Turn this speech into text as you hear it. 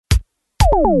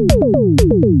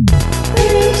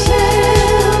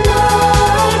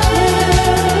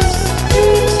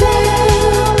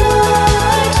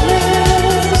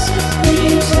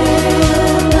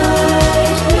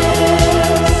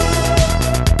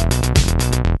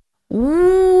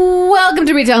Welcome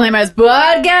to Retail Nightmares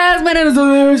Podcast. My name is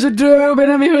Alicia Dope,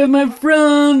 and I'm here with my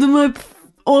friend and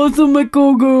also my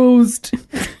co-ghost,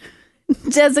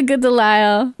 Jessica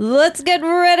Delisle. Let's get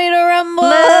ready to rumble.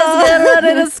 Let's get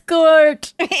ready to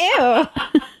squirt. Ew.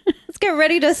 Let's get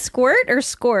ready to squirt or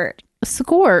squirt.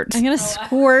 Squirt. I'm gonna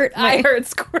squirt. I heard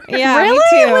squirt. Yeah, really? me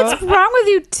too. What's wrong with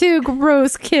you two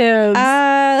gross kids?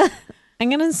 I'm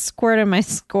gonna squirt in my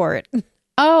squirt.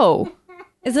 Oh.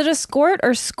 Is it a squirt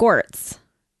or squirts?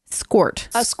 Squirt.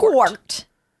 A squirt.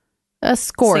 A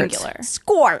squirt. Singular.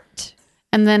 Squirt.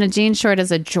 And then a jean short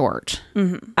is a jort.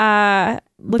 Looks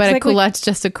But a like culottes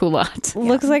just a culotte.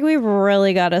 looks like we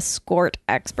really got a squirt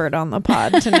expert on the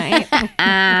pod tonight.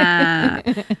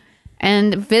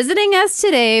 And visiting us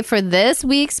today for this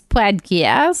week's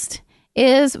podcast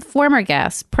is former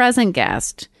guest, present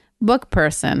guest, book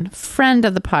person, friend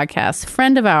of the podcast,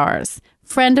 friend of ours,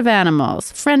 friend of animals,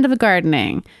 friend of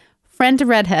gardening, friend to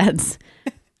redheads,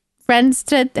 friends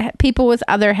to people with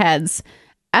other heads.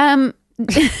 Sally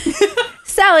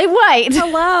White.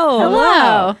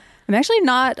 Hello. I'm actually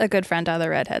not a good friend to other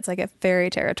redheads. I get very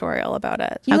territorial about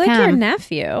it. You How like your come?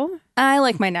 nephew? I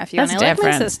like my nephew That's and I like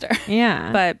different. my sister.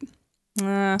 Yeah. But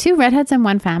Two redheads in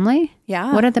one family?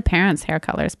 yeah, What are the parents' hair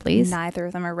colors, please? neither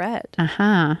of them are red.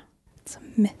 Uh-huh. It's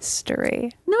a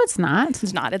mystery. No, it's not.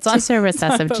 It's not. It's It's on, just a it's on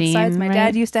recessive both gene, sides. My right?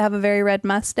 dad used to have a very red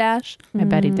mustache. I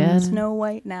bet he did. Snow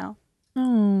White now.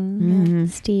 Oh,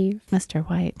 Steve. Mr.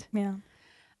 White. Yeah.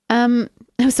 I'm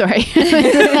sorry.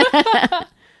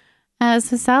 So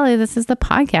Sally, this is the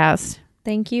podcast.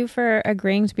 Thank you for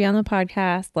agreeing to be on the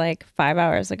podcast like 5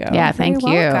 hours ago. Yeah, very thank you.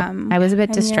 welcome. I was a bit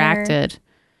And you're- distracted.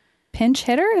 Pinch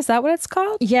hitter? Is that what it's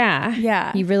called? Yeah.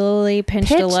 Yeah. You really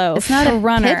pinched a loaf. It's not a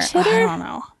runner. pitch I hitter. don't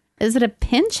know. Is it a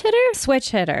pinch hitter?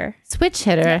 switch hitter. Switch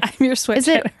hitter. I'm your switch Is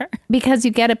it hitter. because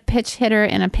you get a pitch hitter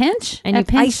in a pinch? And A you-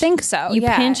 pinch? I think so. You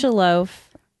yeah. pinch a loaf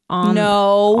on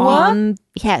No. on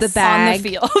yes. the on bag. the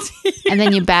field. And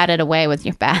then you bat it away with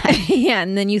your bat. Yeah,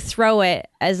 and then you throw it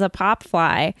as a pop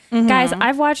fly. Guys,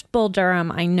 I've watched Bull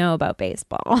Durham. I know about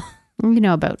baseball. You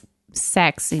know about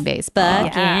sexy baseball.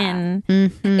 Fucking.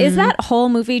 Mhm. Is that whole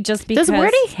movie just because Does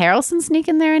Woody Harrelson sneak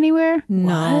in there anywhere?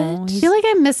 No. I feel like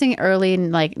I'm missing early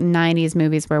 90s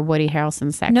movies where Woody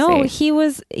Harrelson's sexy. No, he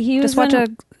was Just watch in, a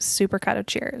supercut of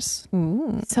Cheers.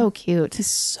 Ooh. So cute. He's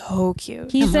so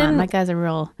cute. He's Come on, in that guy's a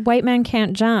real. White Man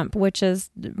Can't Jump, which is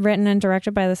written and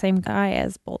directed by the same guy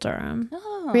as Bull Durham.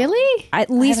 Oh. Really? At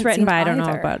least haven't written seen by, I don't know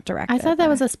either. about directed. I thought that by.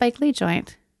 was a Spike Lee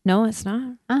joint. No, it's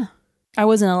not. I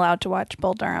wasn't allowed to watch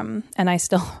Bull Durham, and I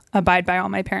still abide by all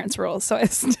my parents' rules, so I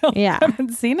still Yeah.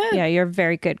 haven't seen it. Yeah, you're a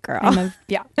very good girl.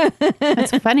 Yeah.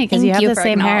 That's funny because you Thank have you the for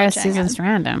same hair as acknowledging Susan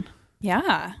Sarandon.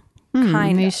 Yeah. Are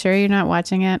Kind you of. sure you're not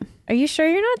watching it? Are you sure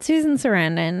you're not Susan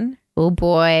Sarandon? Oh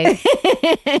boy.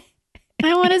 I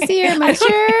want to see your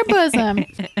mature bosom.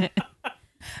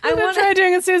 I'm going to try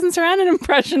doing a Susan Sarandon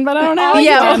impression, but I don't know.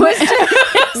 Yeah,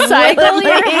 Wiggle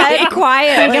your head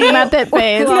quietly. Like a Muppet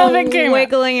face. while Nothing came up.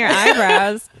 wiggling your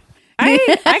eyebrows.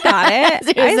 I got it.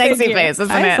 It's your I sexy think you- face,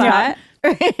 isn't I it? saw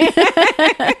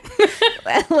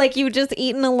it. Like you just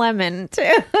eaten a lemon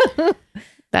too.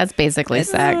 That's basically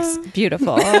sex.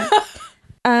 Beautiful.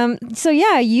 So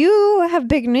yeah, you have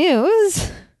big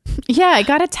news. Yeah, I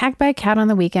got attacked by a cat on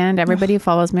the weekend. Everybody who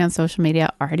follows me on social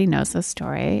media already knows this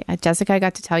story. Jessica, I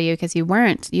got to tell you because you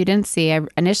didn't see. I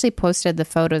initially posted the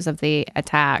photos of the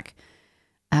attack.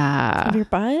 Of your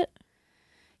butt?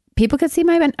 People could see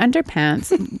my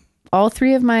underpants. All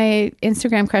three of my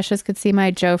Instagram crushes could see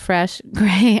my Joe Fresh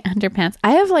gray underpants.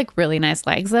 I have like really nice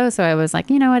legs though, so I was like,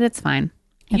 you know what, it's fine.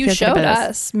 I You feel good showed about this.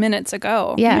 us minutes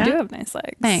ago. Yeah. You do have nice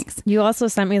legs. Thanks. You also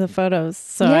sent me the photos,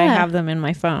 so I Yeah. have them in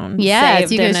my phone. Yes,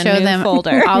 saved you can in a show new them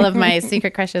folder. all of my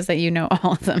secret crushes that you know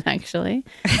all of them actually.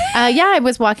 Yeah, I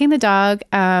was walking the dog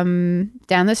down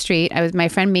the street. My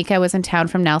friend Mika was in town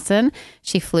from Nelson.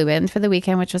 She flew in for the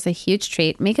weekend, which was a huge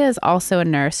treat. Mika is also a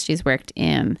nurse. She's worked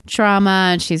in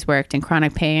trauma and she's worked in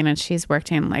chronic pain and she's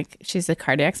worked in she's a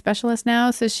cardiac specialist now.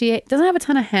 So she doesn't have a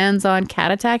ton of hands-on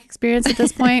cat attack experience at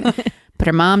this point. But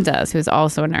her mom does, who's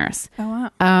also a nurse. Oh, wow.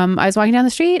 I was walking down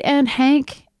the street and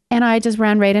Hank and I just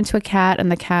ran right into a cat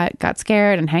and the cat got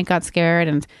scared and Hank got scared.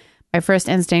 And my first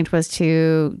instinct was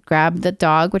to grab the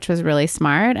dog, which was really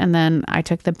smart. And then I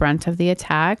took the brunt of the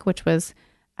attack, which was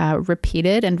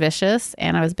repeated and vicious.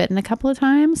 And I was bitten a couple of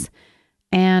times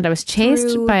and I was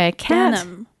chased Through by a cat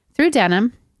denim. through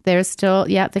denim. There's still,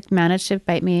 they managed to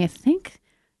bite me, I think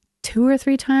 2 or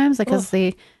 3 times because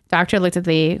the doctor looked at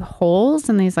the holes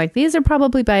and he's like, these are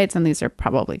probably bites and these are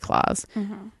probably claws.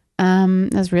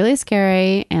 It was really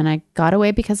scary, and I got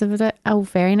away because of a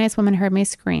very nice woman heard me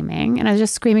screaming, and I was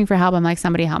just screaming for help. I'm like,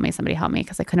 somebody help me,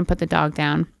 because I couldn't put the dog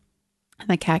down. And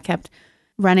the cat kept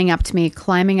running up to me,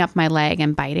 climbing up my leg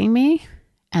and biting me,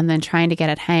 and then trying to get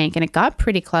at Hank. And it got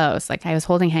pretty close. Like I was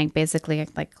holding Hank basically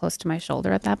like close to my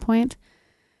shoulder at that point.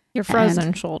 Your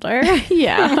frozen shoulder.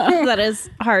 Yeah. That is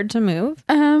hard to move.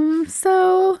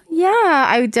 So yeah,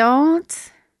 I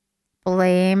don't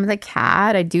blame the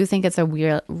cat. I do think it's a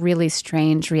weird, really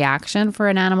strange reaction for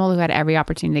an animal who had every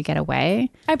opportunity to get away.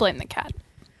 I blame the cat.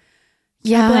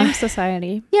 Yeah. Blame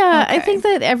society. Yeah, Okay. I think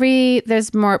that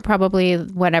there's more, probably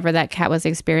whatever that cat was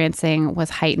experiencing was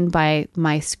heightened by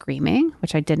my screaming,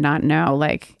 which I did not know.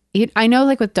 Like, I know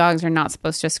like with dogs, you're not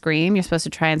supposed to scream. You're supposed to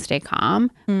try and stay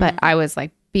calm. But I was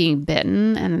like being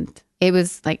bitten, and it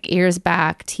was like ears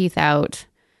back, teeth out,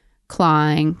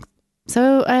 clawing.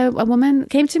 So a woman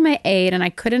came to my aid, and I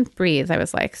couldn't breathe. I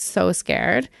was like so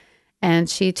scared. And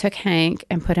she took Hank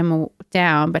and put him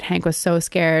down, but Hank was so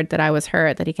scared that I was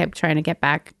hurt that he kept trying to get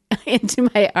back into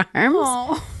my arms.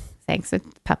 Oh, Thanks to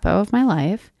Peppo of my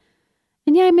life.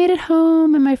 And yeah, I made it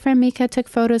home, and my friend Mika took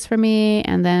photos for me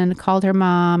and then called her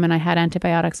mom, and I had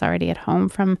antibiotics already at home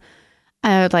from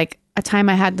like a time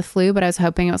I had the flu, but I was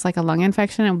hoping it was like a lung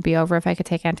infection. It would be over if I could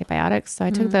take antibiotics. So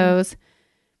I took those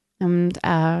and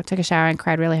took a shower and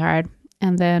cried really hard.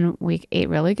 And then we ate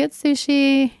really good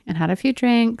sushi and had a few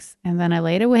drinks. And then I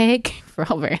laid awake for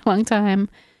a very long time.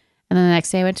 And then the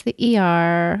next day I went to the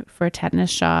ER for a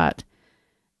tetanus shot.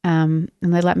 And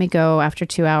they let me go after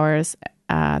 2 hours.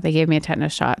 They gave me a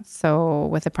tetanus shot. So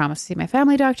with the promise to see my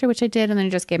family doctor, which I did. And then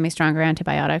it just gave me stronger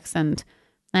antibiotics. And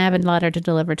I have a letter to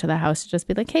deliver to the house to just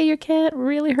be like, hey, your cat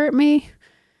really hurt me.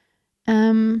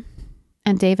 And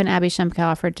Dave and Abby Shemka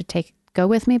offered to go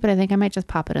with me, but I think I might just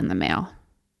pop it in the mail.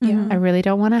 yeah. I really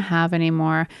don't want to have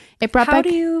anymore. It brought How back.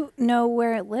 do you know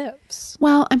where it lives?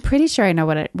 Well, I'm pretty sure I know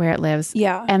where it lives.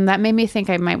 Yeah. And that made me think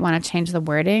I might want to change the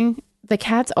wording. The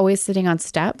cat's always sitting on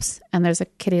steps, and there's a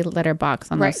kitty litter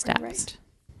box on those steps. Right.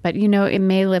 But it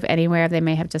may live anywhere. They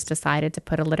may have just decided to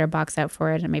put a litter box out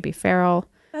for it, and maybe feral.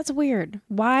 That's weird.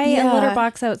 Why a Yeah. litter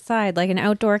box outside? Like an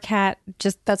outdoor cat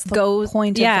just That's the goes,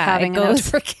 point of having it an goes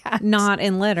outdoor cat. not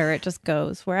in litter. It just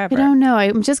goes wherever. I don't know.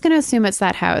 I'm just going to assume it's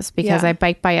that house because Yeah. I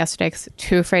biked by yesterday 'cause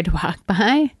too afraid to walk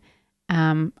by.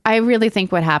 I really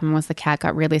think what happened was the cat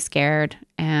got really scared,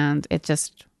 and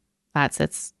that's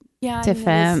its. Yeah,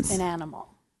 Defense. it is an animal.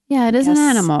 Yeah, it is an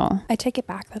Yes. animal. I take it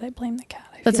back that I blame the cat.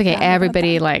 I That's feel okay. bad about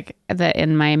Everybody that. like that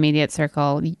in my immediate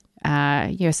circle,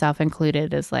 yourself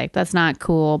included, is like, that's not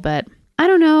cool. But I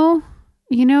don't know.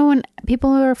 When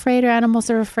people are afraid or animals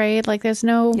are afraid, like there's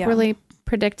no Yeah. really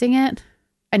predicting it.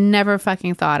 I never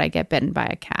fucking thought I'd get bitten by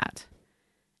a cat.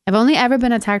 I've only ever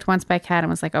been attacked once by a cat. It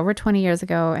was like over 20 years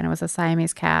ago, and it was a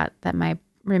Siamese cat that my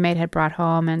roommate had brought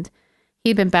home, and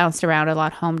he'd been bounced around a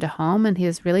lot home to home, and he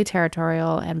was really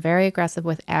territorial and very aggressive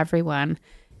with everyone.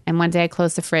 And one day I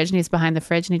closed the fridge, and he's behind the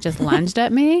fridge, and he just lunged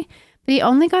at me. But he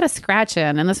only got a scratch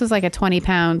in, and this was like a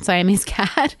 20-pound Siamese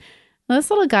cat. This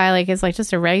little guy is like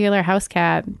just a regular house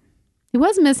cat. He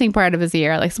was missing part of his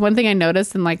ear. Like one thing I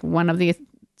noticed in like one of the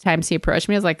times he approached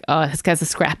me, I was like, oh, this guy's a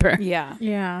scrapper. Yeah.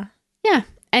 Yeah. Yeah.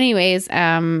 Anyways,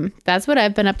 that's what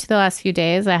I've been up to the last few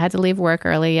days. I had to leave work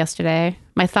early yesterday.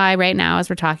 My thigh right now, as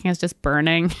we're talking, is just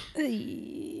burning.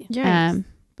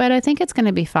 But I think it's going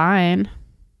to be fine.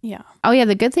 Yeah. Oh yeah,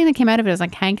 the good thing that came out of it is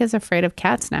like Hank is afraid of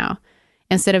cats now.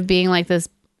 Instead of being like this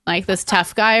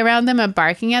tough guy around them and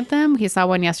barking at them, he saw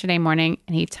one yesterday morning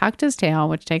and he tucked his tail,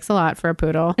 which takes a lot for a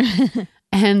poodle,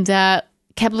 and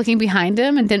kept looking behind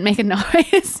him and didn't make a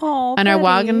noise Oh, on our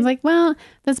walk. And I buddy. was like, well,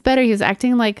 that's better. He was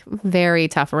acting like very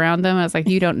tough around them. I was like,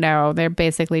 you don't know. They're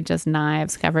basically just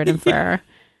knives covered in fur.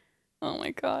 Oh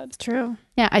my God. It's true.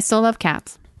 Yeah, I still love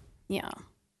cats. Yeah.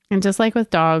 And just like with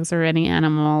dogs or any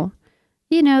animal,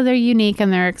 they're unique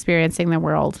and they're experiencing the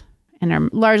world and are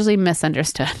largely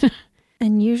misunderstood.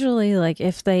 And usually, like,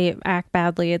 if they act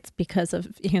badly, it's because of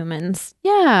humans.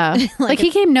 Yeah. like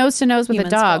he came nose to nose with a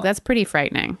human's dog. fault. That's pretty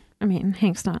frightening. I mean,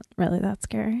 Hank's not really that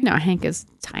scary. No, Hank is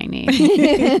tiny.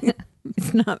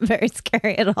 It's not very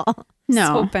scary at all.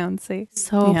 No. So bouncy.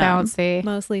 So Yeah. bouncy.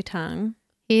 Mostly tongue.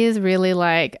 He is really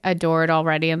like adored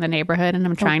already in the neighborhood, and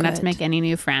I'm trying not to good. make any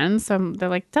new friends. So they're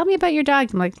like, tell me about your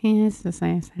dog. I'm like, yeah, it's the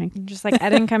same thing. I'm just like, I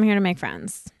didn't come here to make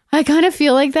friends. I kind of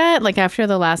feel like that, like after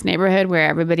the last neighborhood where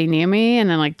everybody knew me, and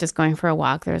then like just going for a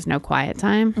walk, there was no quiet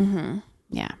time. Mm-hmm.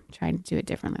 Yeah, trying to do it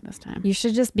differently this time. You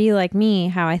should just be like me,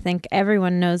 how I think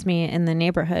everyone knows me in the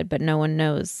neighborhood, but no one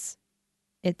knows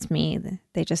it's me.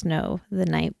 They just know the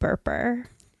night burper.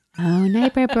 Oh,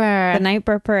 night burper. The night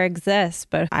burper exists,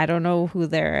 but I don't know who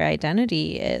their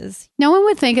identity is. No one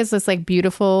would think it's this like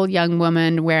beautiful young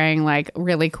woman wearing like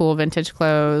really cool vintage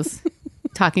clothes,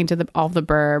 talking to all the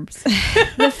burbs.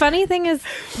 The funny thing is,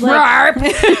 like,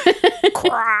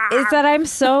 is that I'm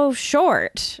so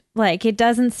short. Like, it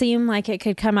doesn't seem like it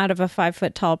could come out of a 5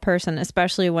 foot tall person,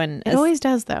 especially when It always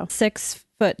does, though.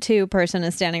 6'2" person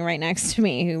is standing right next to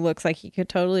me who looks like he could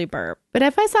totally burp. But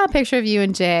if I saw a picture of you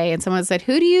and Jay and someone said,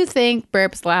 "Who do you think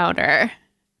burps louder?"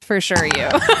 For sure, you.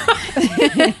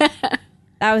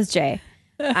 That was Jay.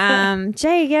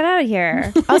 Jay, get out of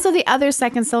here. Also, the other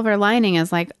second silver lining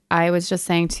is like I was just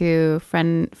saying to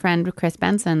friend Chris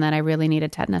Benson that I really need a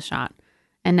tetanus shot,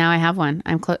 and now I have one.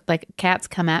 I'm like cats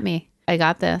come at me. I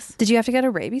got this. Did you have to get a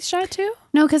rabies shot too?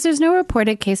 No, because there's no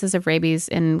reported cases of rabies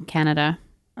in Canada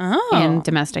in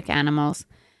domestic animals.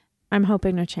 I'm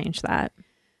hoping to change that.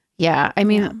 Yeah, I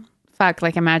mean, fuck.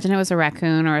 Like, imagine it was a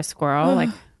raccoon or a squirrel. Like,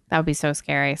 that would be so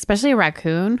scary, especially a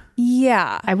raccoon.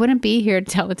 Yeah. I wouldn't be here to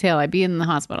tell the tale. I'd be in the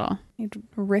hospital. It'd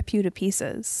rip you to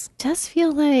pieces. Does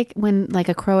feel like when like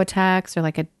a crow attacks or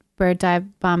like a bird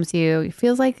dive bombs you, it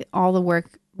feels like all the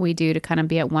work we do to kind of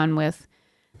be at one with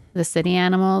the city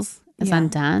animals is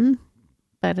undone.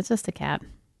 But it's just a cat.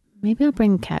 Maybe I'll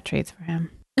bring cat treats for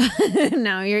him.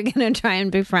 Now you're going to try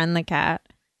and befriend the cat.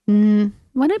 When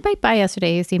I biked by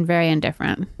yesterday, he seemed very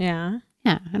indifferent. Yeah.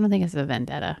 Yeah, I don't think it's a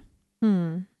vendetta.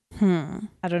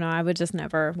 I don't know. I would just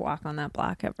never walk on that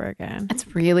block ever again.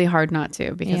 It's really hard not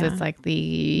to because it's like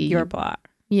Your block.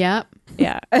 Yep.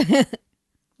 Yeah.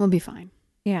 We'll be fine.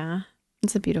 Yeah.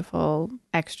 It's a beautiful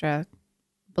extra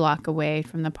block away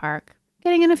from the park.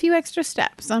 Getting in a few extra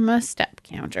steps on my step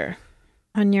counter.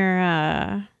 On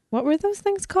your, what were those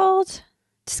things called?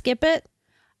 Skip it?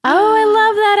 Oh, I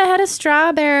love that. I had a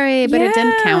strawberry, but it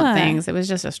didn't count Yeah. things. It was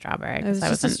just a strawberry. It was because I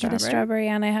just a wasn't I had a strawberry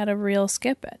and I had a real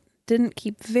skip it. Didn't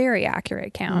keep very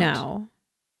accurate count. No.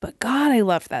 But God, I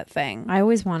loved that thing. I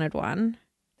always wanted one.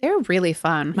 They're really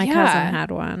fun. My cousin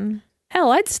had one.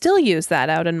 Hell, I'd still use that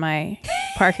out in my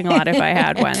parking lot if I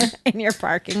had one. In your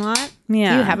parking lot?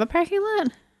 Yeah. Do you have a parking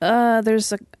lot?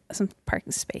 There's some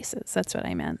parking spaces. That's what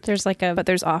I meant. There's like a... But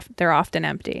they're often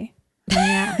empty.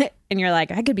 Yeah. And you're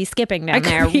like, I could be skipping down I could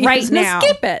there be right using a now.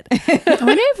 skip it. I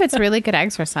wonder if it's really good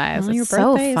exercise. Well, your It's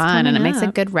so birthday is fun, and it coming makes a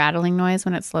up. good rattling noise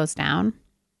when it slows down.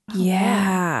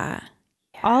 Yeah.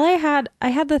 All I had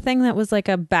the thing that was like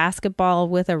a basketball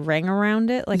with a ring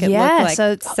around it. Like it Yes,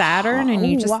 looked like Saturn, and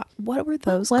you just... what were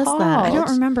those was called? that? I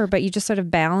don't remember, but you just sort of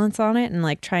balance on it and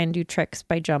like try and do tricks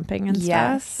by jumping and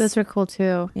Yes. stuff. Those were cool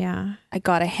too. Yeah. I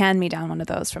got a hand-me-down one of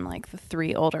those from like the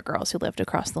 3 older girls who lived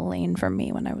across the lane from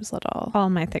me when I was little. All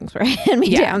my things were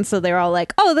hand-me-down, so they were all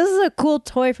like, oh, this is a cool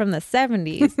toy from the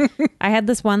 70s. I had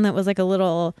this one that was like a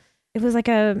little... It was like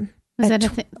a... Was that a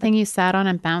thing you sat on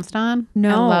and bounced on?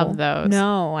 No. I love those.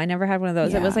 No, I never had one of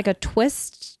those. It was Yeah. like a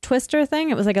twister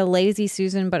thing. It was like a Lazy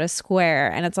Susan, but a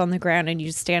square, and it's on the ground, and you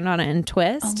just stand on it and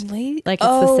twist. Like it's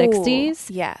the 60s.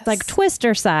 Yes. It's like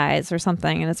Twister size or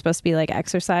something, and it's supposed to be like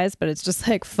exercise, but it's just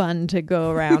like fun to go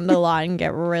around a lot and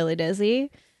get really dizzy.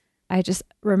 I just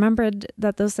remembered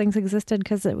that those things existed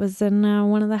because it was in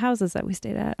one of the houses that we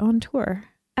stayed at on tour.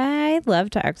 I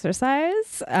love to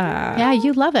exercise. Yeah,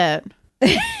 you love it.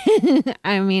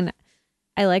 I mean,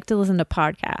 I like to listen to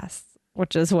podcasts,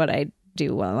 which is what I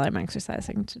do while I'm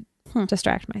exercising to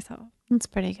distract myself. It's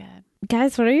pretty good.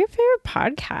 Guys, what are your favorite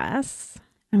podcasts?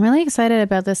 I'm really excited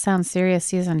about this Sounds Serious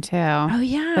season 2.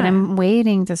 Yeah. But I'm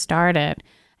waiting to start it.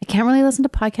 I can't really listen to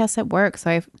podcasts at work, so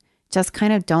I just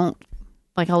kind of don't.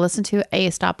 Like, I'll listen to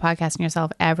a Stop Podcasting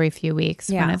Yourself every few weeks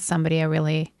when it's somebody I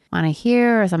really want to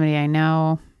hear or somebody I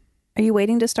know. Are you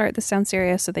waiting to start the Sound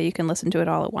Serious so that you can listen to it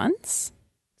all at once?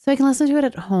 So I can listen to it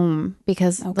at home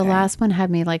because the Okay. last one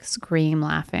had me like scream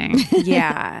laughing.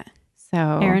 Yeah. So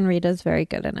Aaron Rita's very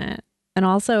good in it. And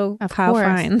also Of Kyle course.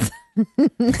 Fines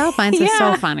Kyle Fines is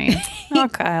so funny. Oh,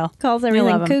 Kyle. calls love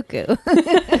everything him. cuckoo.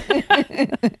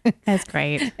 That's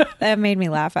great. That made me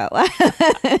laugh out loud.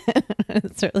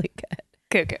 It's really good.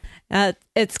 Cuckoo.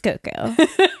 It's cuckoo.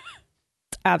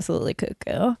 It's absolutely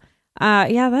cuckoo.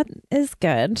 Yeah, that is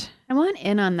good. I want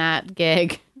in on that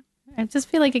gig. I just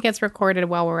feel like it gets recorded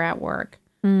while we're at work.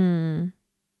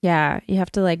 Yeah, you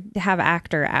have to like have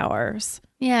actor hours.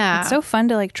 Yeah. It's so fun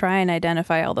to like try and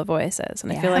identify all the voices.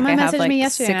 And I feel like Someone I have messaged like me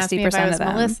yesterday and asked me if I 60% was of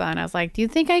them. Melissa, and I was like, "Do you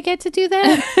think I get to do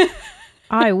that?"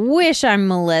 I wish I'm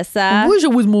Melissa. wish I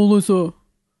was Melissa.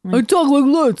 I talk like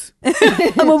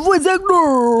that. I'm a voice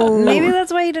actor. Maybe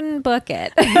that's why you didn't book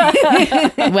it.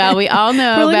 Well, we all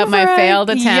know We're about looking my for a failed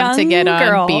attempt to get young on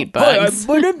girl. Beat Bugs.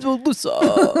 my name's Melissa.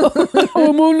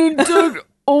 I'm on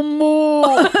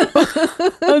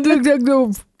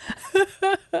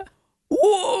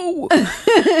Whoa.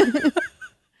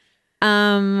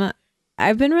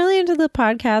 I've been really into the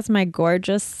podcast My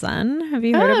Gorgeous Son. Have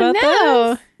you heard about no.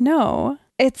 this? No.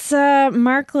 It's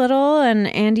Mark Little and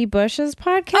Andy Bush's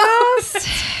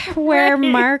podcast where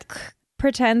Mark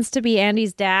pretends to be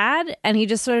Andy's dad, and he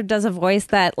just sort of does a voice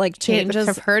that like changes.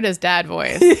 I've heard his dad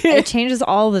voice. It changes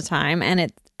all the time, and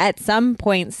it at some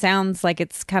point sounds like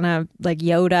it's kind of like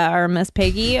Yoda or Miss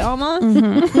Piggy almost.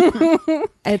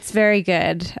 It's very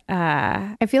good.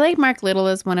 I feel like Mark Little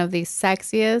is one of the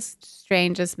sexiest,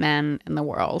 strangest men in the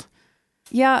world.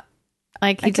 Yeah.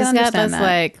 Like I he can just got this understand that.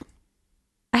 like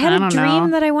I had I a don't dream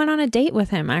know. that I went on a date with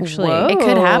him, actually. Whoa. it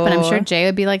could happen. I'm sure Jay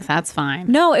would be like, that's fine.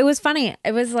 No, it was funny.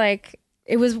 It was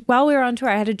while we were on tour,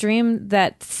 I had a dream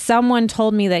that someone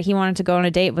told me that he wanted to go on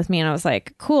a date with me, and I was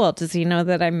like, cool, does he know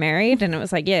that I'm married? And it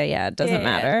was like, yeah, it doesn't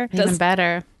matter. Even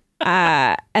better.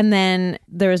 And then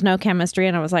there was no chemistry,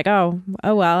 and I was like, oh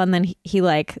well. And then he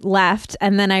like left,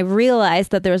 and then I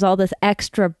realized that there was all this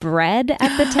extra bread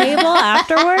at the table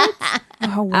afterwards.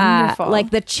 Oh, wonderful.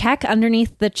 Like the check,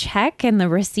 underneath the check and the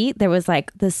receipt, there was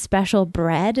like this special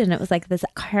bread, and it was like this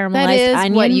caramelized That is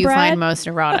onion what you bread. find most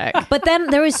erotic. But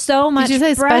then there was so much Did you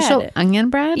say bread. special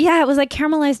onion bread? Yeah, it was like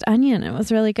caramelized onion. It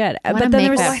was really good. wanna But then make there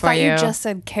was that I for thought you you. just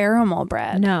said caramel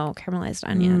bread. no caramelized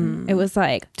onion. It was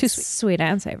like Too sweet. sweet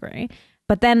and savory.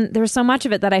 But then there was so much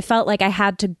of it that I felt like I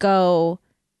had to go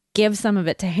give some of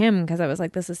it to him, because I was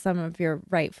like, this is some of your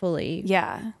rightfully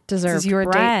Yeah. deserved This is your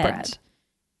bread. date bread.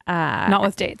 Not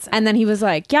with dates. And then he was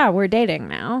like, yeah, we're dating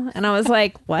now. And I was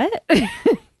like, what?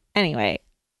 Anyway,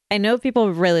 I know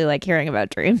people really like hearing about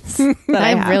dreams. that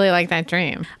I I have. really like that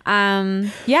dream.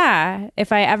 Yeah,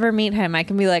 if I ever meet him, I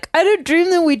can be like, I had a dream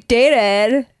that we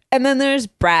dated, and then there's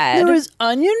bread. there was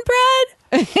onion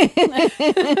bread?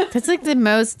 That's like the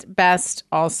most best,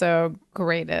 also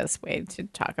greatest way to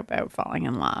talk about falling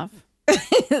in love.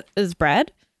 Is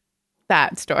bread?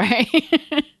 That story.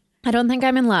 I don't think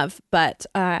I'm in love, but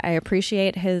I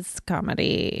appreciate his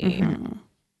comedy.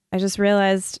 I just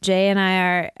realized Jay and I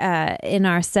are in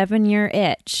our 7-year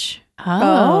itch.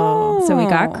 Oh. So we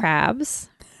got crabs.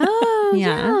 Oh,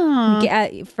 Yeah.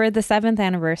 yeah. For the 7th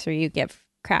anniversary, you get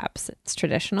crabs. It's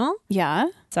traditional. Yeah.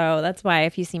 So that's why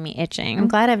if you see me I'm itching.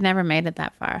 glad I've never made it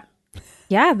that far.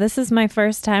 Yeah, this is my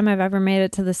first time I've ever made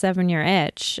it to the 7-year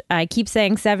itch. I keep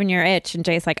saying 7-year itch, and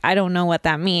Jay's like, I don't know what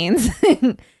that means.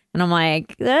 And I'm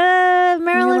like,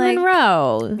 Marilyn like-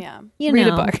 Monroe. Yeah. You Read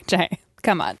know. a book, Jay.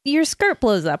 Come on. Your skirt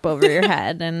blows up over your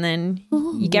head, and then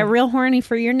you get real horny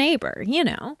for your neighbor, you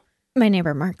know. My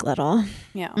neighbor, Mark Little.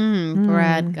 Yeah.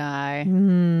 Bread guy.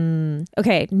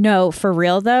 Okay, no, for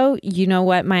real though, you know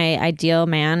what my ideal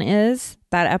man is?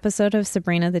 That episode of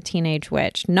Sabrina the Teenage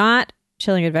Witch. Not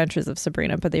Chilling Adventures of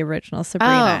Sabrina, but the original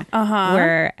Sabrina. Uh-huh.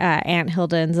 Where Aunt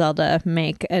Hilda and Zelda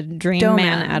make a dream Dough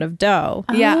man man. out of dough.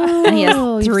 Yeah. And he has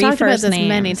You've 3 talked first about this names.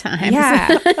 many times.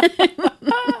 Yeah.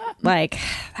 Like,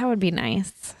 that would be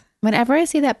nice. Whenever I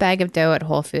see that bag of dough at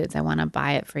Whole Foods, I want to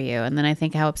buy it for you. And then I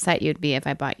think how upset you'd be if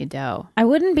I bought you dough. I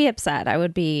wouldn't be upset. I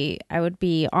would be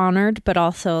honored, but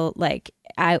also like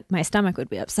my stomach would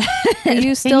be upset. Are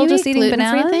you still you just eat eating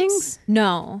gluten-free bananas? things?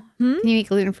 No. Can you eat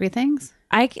gluten-free things?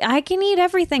 I can eat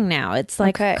everything now. It's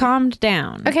like Okay. calmed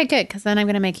down. Okay, good. Because then I'm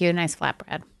going to make you a nice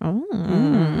flatbread. Oh.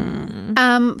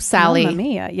 Sally, Mamma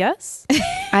mia. Yes.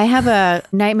 I have a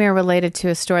nightmare related to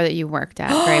a store that you worked at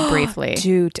very briefly.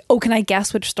 Dude. Oh, can I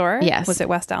guess which store? Yes. Was it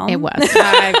West Elm? It was.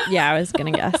 Yeah, I was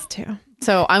gonna guess too.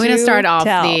 So I'm going to Do start off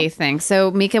tell. the thing. So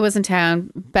Mika was in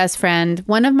town, best friend.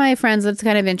 One of my friends that's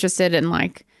kind of interested in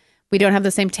like, we don't have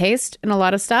the same taste in a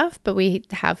lot of stuff, but we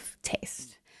have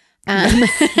taste.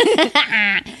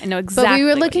 I know exactly. But we were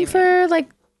what looking you mean. for like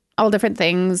all different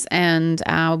things. And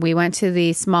we went to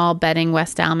the small bedding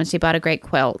West Elm and she bought a great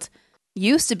quilt.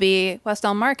 Used to be West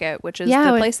Elm Market, which is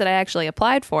Yeah, the it- place that I actually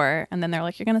applied for, and then they're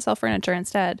like, "You're going to sell furniture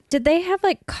instead." Did they have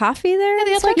like coffee there?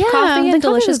 They had and like stuff? Yeah, coffee the and coffee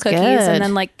delicious was cookies, good. and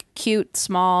then like cute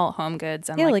small home goods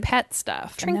and Yeah, like like pet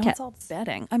stuff. And now trinkets. it's all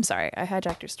bedding. I'm sorry, I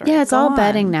hijacked your story. Yeah, it's Go all on.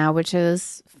 bedding now, which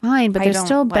is fine, but I there's don't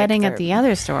still like bedding their- at the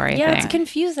other store. I Yeah, it's think.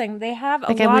 confusing. They have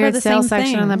Like a a lot weird of the sale same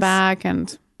section on the things. back,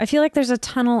 and I feel like there's a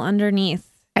tunnel underneath.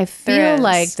 I feel There is.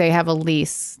 like they have a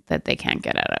lease that they can't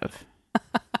get out of.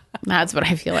 That's what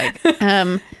I feel like.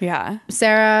 Yeah.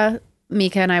 Sarah,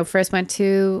 Mika, and I first went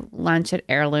to lunch at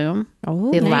Heirloom,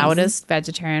 Oh, the nice. loudest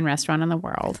vegetarian restaurant in the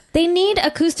world. They need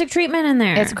acoustic treatment in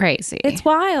there. It's crazy. It's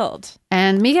wild.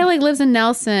 And Mika like lives in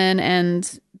Nelson,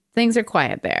 and things are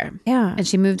quiet there. Yeah. And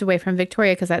she moved away from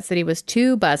Victoria because that city was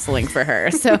too bustling for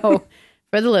her. So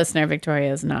for the listener,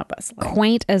 Victoria is not bustling.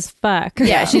 Quaint as fuck.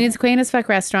 Yeah, she needs a quaint as fuck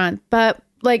restaurant. But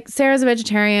like Sarah's a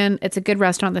vegetarian. It's a good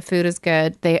restaurant. The food is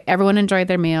good. Everyone enjoyed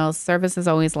their meals. Service is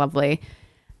always lovely.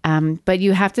 But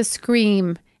you have to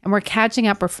scream, and we're catching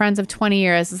up. We're friends of 20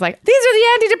 years. It's like, these are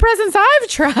the antidepressants I've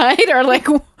tried, or like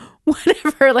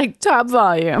whatever, like top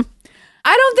volume.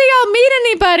 I don't think I'll meet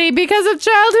anybody because of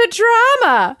childhood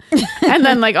trauma. And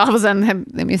then like all of a sudden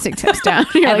the music tips down.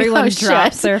 You're Everyone like, oh,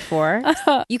 drops shit. their fork.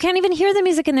 You can't even hear the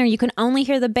music in there. You can only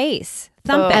hear the bass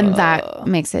thumping. And that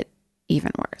makes it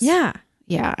even worse. Yeah.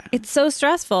 Yeah. It's so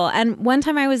stressful. And one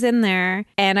time I was in there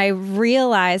and I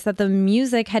realized that the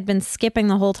music had been skipping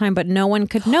the whole time, but no one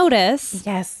could notice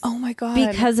Yes. Oh my God.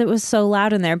 because it was so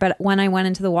loud in there. But when I went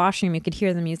into the washroom, you could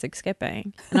hear the music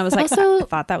skipping. And I was like, Also, I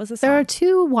thought that was a There are song.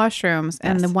 2 washrooms,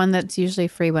 and Yes. the one that's usually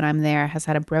free when I'm there has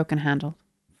had a broken handle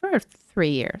for 3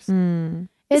 years. It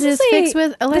This is is fixed with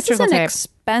This is electrical an tape.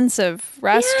 expensive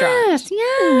restaurant.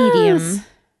 Yes. Medium.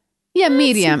 Yeah,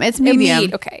 medium. It's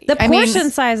medium. Okay. The I mean-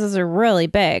 portion sizes are really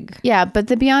big. Yeah, but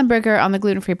the Beyond Burger on the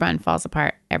gluten-free bun falls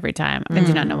apart every time. I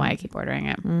do not know why I keep ordering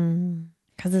it.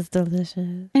 Because it's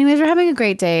delicious. Anyways, we're having a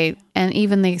great day, and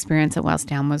even the experience at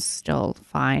Westtown was still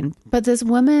fine. But this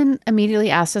woman immediately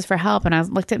asked us for help, and I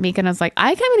looked at Mika and I was like,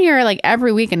 I come in here like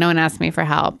every week and no one asks me for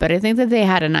help. But I think that they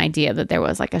had an idea that there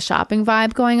was like a shopping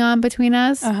vibe going on between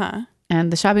us. Uh-huh. And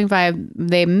the shopping vibe,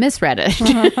 they misread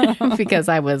it because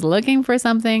I was looking for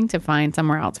something to find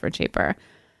somewhere else for cheaper.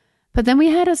 But then we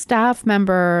had a staff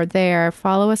member there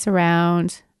follow us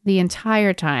around the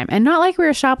entire time. And not like we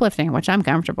were shoplifting, which I'm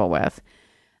comfortable with.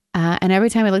 And every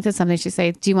time I looked at something, she'd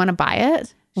say, do you want to buy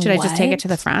it? Should I just take it to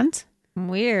the front?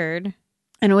 Weird.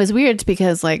 And it was weird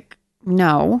because like,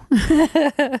 no.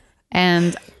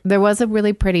 And there was a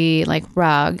really pretty like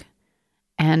rug.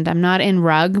 And I'm not in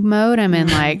rug mode. I'm in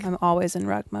like, I'm always in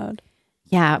rug mode.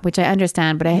 yeah, which I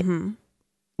understand. But I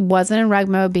wasn't in rug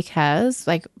mode because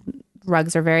like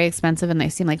rugs are very expensive and they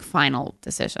seem like final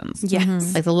decisions.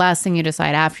 Yes. Like the last thing you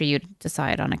decide after you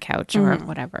decide on a couch or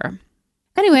whatever.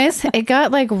 Anyways, it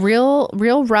got like real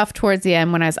rough towards the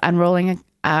end when I was unrolling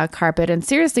a carpet and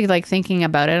seriously like thinking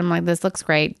about it. I'm like, this looks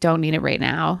great. Don't need it right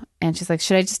now. And she's like,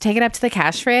 should I just take it up to the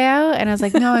cash tray out? And I was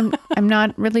like, no, I'm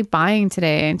not really buying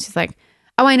today. And she's like,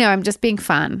 oh, I know. I'm just being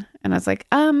fun. And I was like,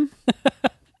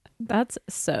 That's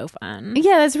so fun.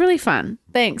 yeah, that's really fun.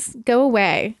 Thanks. Go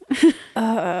away.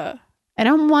 I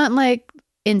don't want like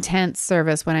intense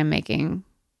service when I'm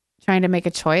trying to make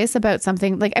a choice about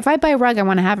something. Like if I buy a rug, I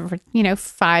want to have it for,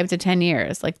 5 to 10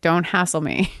 years. Like don't hassle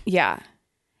me. Yeah.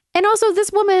 And also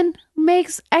this woman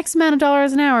makes X amount of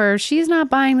dollars an hour. She's not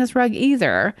buying this rug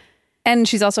either. And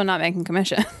she's also not making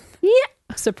commission, Yeah.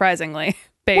 surprisingly,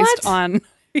 based What? on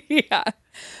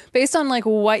based on like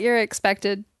what you're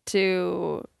expected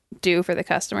to do for the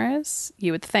customers.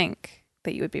 You would think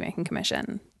that you would be making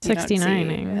commission. You don't see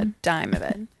 69. a dime of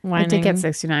it. I did get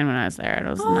 69 when I was there. It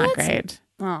was not great.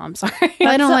 Oh, I'm sorry. But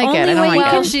I don't the like it. I only don't way like you it.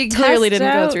 Well, can she test clearly didn't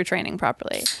out- go through training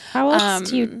properly. How else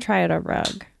do you try out a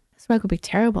rug? This rug would be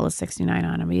terrible at 69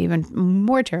 on. It'd be even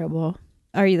more terrible.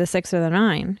 Are you the 6 or the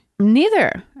 9?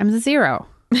 Neither. I'm the 0.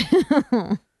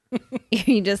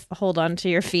 You just hold on to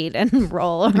your feet and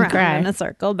roll around cry. in a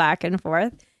circle back and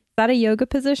forth. Is that a yoga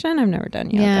position? I've never done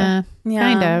yoga. Yeah,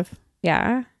 kind of.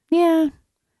 Yeah. Yeah.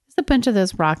 There's a bunch of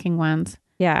those rocking ones.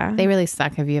 Yeah. They really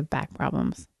suck if you have back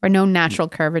problems or no natural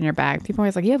curve in your back. People are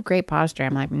always like, you have great posture.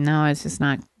 I'm like, no, it's just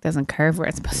doesn't curve where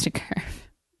it's supposed to curve.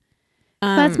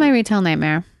 That's my retail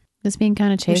nightmare. Just being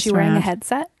kind of chased Was she wearing around. a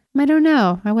headset? I don't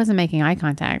know. I wasn't making eye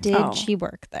contact. Did Oh. she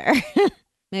work there?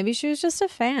 Maybe she was just a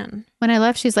fan. When I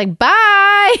left, she's like,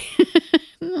 bye.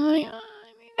 I'm like, oh,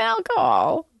 I need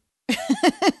alcohol.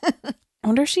 I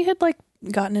wonder if she had like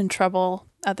gotten in trouble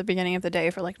at the beginning of the day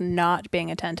for like not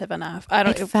being attentive enough. I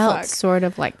don't It felt fuck. sort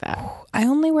of like that. I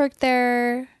only worked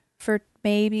there for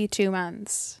maybe 2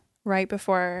 months right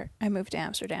before I moved to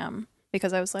Amsterdam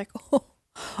because I was like,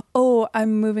 oh,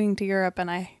 I'm moving to Europe and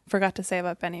I forgot to save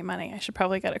up any money. I should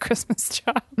probably get a Christmas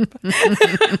job.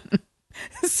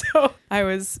 So I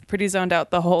was pretty zoned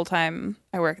out the whole time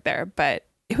I worked there, but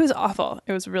it was awful.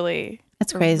 It was really,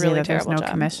 It's a crazy really that there's no terrible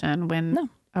job. commission when No.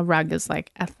 a rug is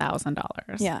like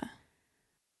 $1,000. yeah.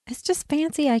 It's just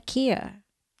fancy IKEA.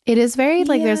 It is very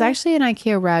like there's Yeah. actually an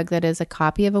IKEA rug that is a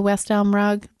copy of a West Elm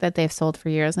rug that they've sold for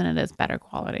years and it is better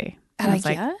quality. At And it's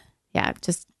IKEA? like, yeah,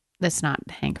 just it's not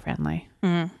Hank friendly.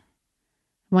 Mm.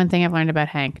 One thing I've learned about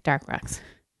Hank, dark rugs,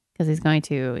 because he's going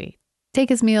to take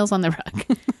his meals on the rug.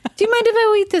 Do you mind if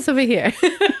I eat this over here?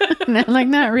 No, like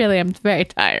not really. I'm very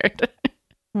tired.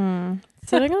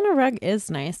 Sitting on a rug is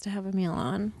nice to have a meal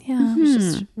on. Yeah. I was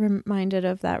just reminded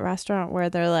of that restaurant where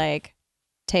they're like,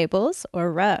 tables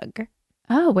or rug?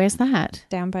 Oh, where's that?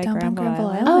 down by Down by Granville Granville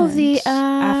Island. Oh, the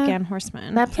Afghan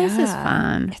horseman. that place is Yeah.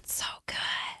 fun. It's so good.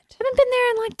 I haven't been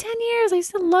there in like 10 years. I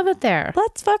used to love it there.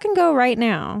 Let's fucking go right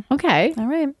now. Okay. All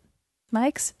right.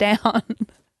 Mike's down.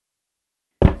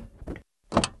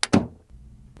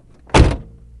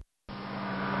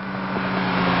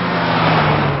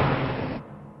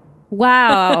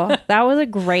 Wow, that was a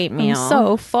great meal. I'm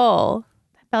so full.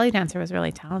 That belly dancer was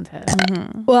really talented.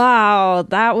 wow,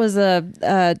 that was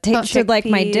a tasted like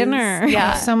my Chickpeas. dinner.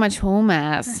 Yeah. So much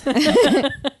hummus.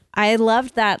 I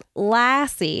loved that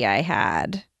lassie I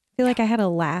had. I feel like I had a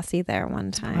lassie there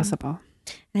one time, Possible.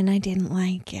 and I didn't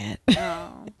like it.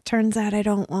 Oh. Turns out I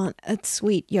don't want a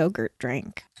sweet yogurt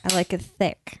drink. I like it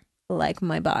thick, like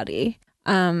my body.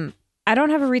 I don't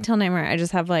have a retail namer. I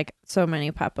just have like so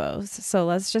many puppos. So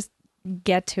let's just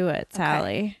get to it,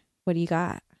 Sally. What do you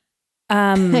got?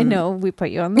 I know we put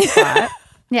you on the spot.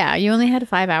 Yeah, you only had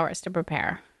 5 hours to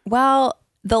prepare. Well,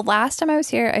 the last time I was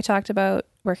here, I talked about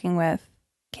working with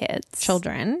kids.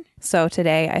 Children. So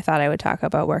today I thought I would talk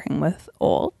about working with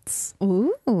olds.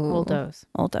 Ooh. Oldos.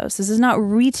 Oldos. This is not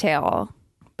retail,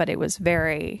 but it was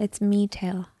very... It's me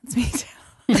tail. It's retail.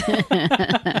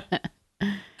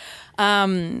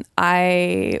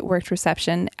 I worked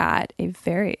reception at a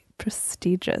very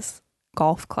prestigious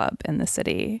golf club in the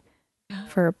city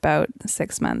for about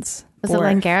 6 months. Was it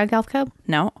Langara Golf Club?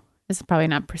 No. This is probably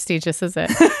not prestigious, is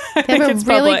it? I They have a it's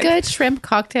really public. good shrimp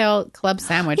cocktail club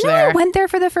sandwich You know, there. I went there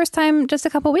for the first time just a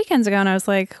couple weekends ago, and I was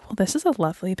like, well, this is a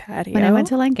lovely patio. When I went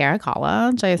to Langara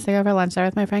College, I used to go for lunch there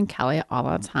with my friend Kelly all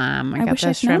the time. I got wish the I'd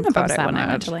known shrimp about club it when I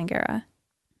went sandwich. to Langara.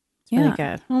 It's really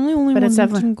good. Only But it's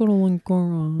definitely- go to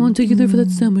Langara. I'll take you there for that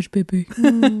sandwich, baby.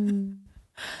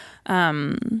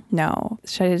 No.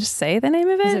 Should I just say the name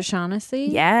of it? Is it Shaughnessy?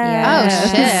 Yeah.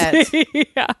 Oh, shit.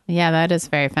 Yeah. Yeah, that is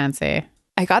very fancy.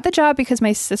 I got the job because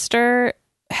my sister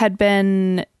had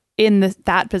been in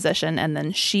that position, and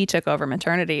then she took over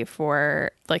maternity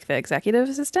for like the executive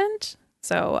assistant.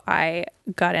 So I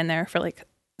got in there for like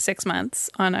 6 months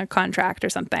on a contract or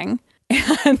something.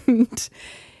 And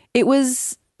it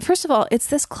was, first of all, it's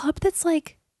this club that's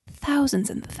like thousands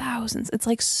and thousands. It's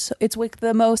like it's like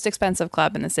the most expensive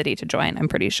club in the city to join, I'm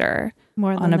pretty sure.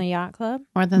 More On than a- the yacht club?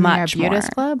 More than the Much Arbutus more.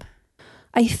 Club.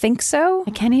 I think so.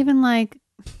 I can't even like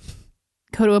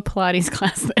go to a Pilates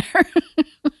class there.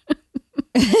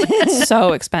 It's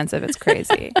so expensive. It's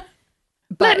crazy.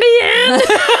 Let me in.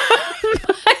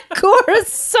 My core is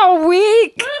so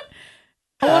weak.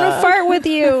 I want to fart with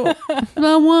you.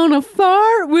 I want to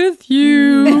fart with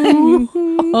you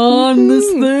on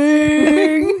this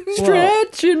thing,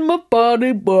 stretching my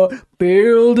body, but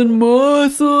building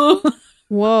muscle.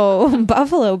 Whoa,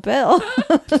 Buffalo Bill.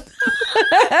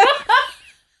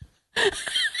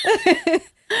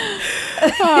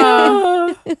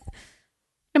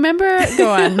 Remember,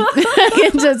 go on. I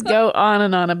can just go on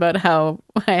and on about how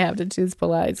I have to choose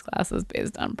Pilates classes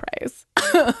based on price.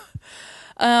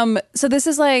 So this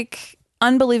is like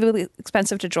unbelievably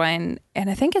expensive to join, and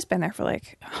I think it's been there for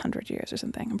like 100 years or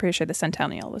something. I'm pretty sure the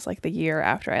Centennial was like the year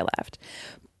after I left.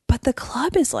 But the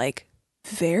club is like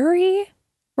very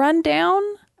run down.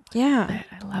 Yeah.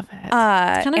 I love it. It's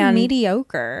kind of and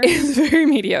mediocre. It's very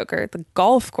mediocre. The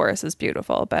golf course is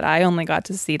beautiful, but I only got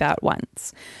to see that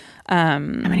once. How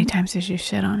many times did you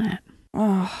shit on it?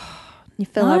 You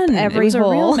fill up Fun. every it was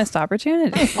hole. a real missed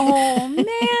opportunity. Oh,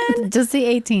 man. Just the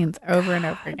 18th over and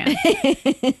over again.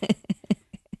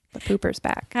 The pooper's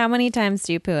back. How many times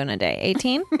do you poo in a day?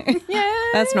 18? Yeah,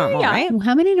 That's normal, right?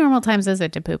 How many normal times is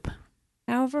it to poop?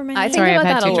 However many. I think Sorry, I've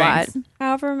about had that a two lot. drinks.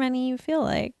 However many you feel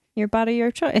like. Your body,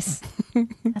 your choice.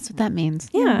 That's what that means.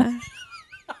 Yeah.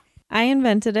 I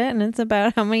invented it, and it's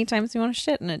about how many times you want to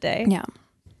shit in a day. Yeah.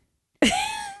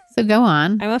 So go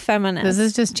on. I'm a feminist. This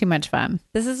is just too much fun.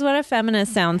 This is what a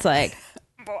feminist sounds like.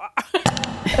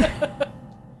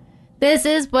 This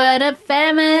is what a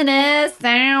feminist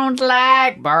sounds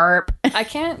like. Burp. I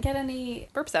can't get any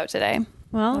burps out today. I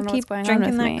Well, don't know keep what's going on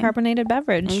drinking with that me. carbonated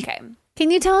beverage. Okay. Can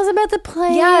you tell us about the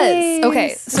place? Yes.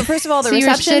 Okay. So first of all, the So you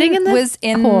were reception shitting in the was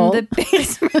in hole? the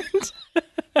basement.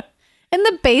 In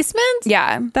the basement?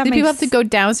 Yeah. That Did people have makes- to go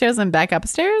downstairs and back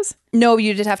upstairs? No,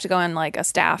 you did have to go in like a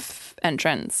staff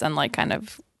entrance and like kind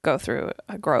of go through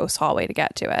a gross hallway to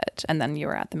get to it, and then you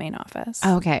were at the main office.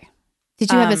 Oh, okay.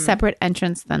 Did you have a Um, separate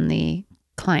entrance than the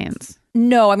clients?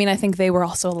 No, I mean I think they were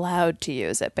also allowed to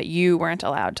use it, but you weren't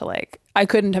allowed to like. I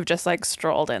couldn't have just like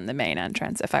strolled in the main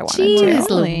entrance if I wanted Jeez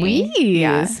to. Louise.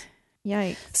 Yeah.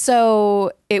 Yikes.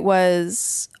 So it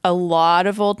was a lot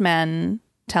of old men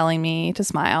telling me to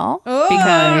smile Oh,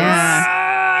 because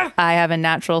yeah. I have a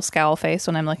natural scowl face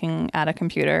when I'm looking at a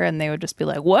computer, and they would just be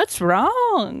like, "What's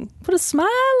wrong? Put a smile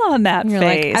on that You're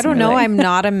face." like, I don't And know. we're like, I'm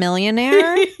not a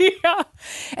millionaire. yeah.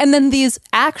 And then these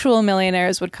actual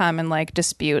millionaires would come and like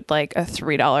dispute like a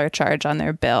 $3 charge on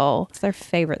their bill, It's their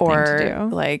favorite or thing to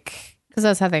do. like Because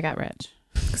that's how they got rich.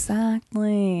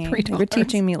 exactly. They $3. were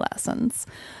teaching me lessons.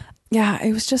 Yeah,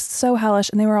 it was just so hellish,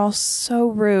 and they were all so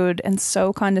rude and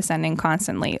so condescending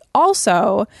constantly.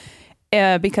 Also,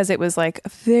 because it was like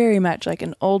very much like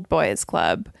an old boys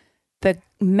club, the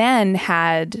men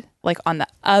had like on the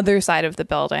other side of the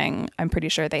building, I'm pretty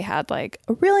sure they had like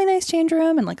a really nice change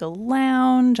room and like a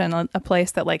lounge and a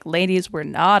place that like ladies were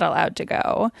not allowed to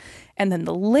go. And then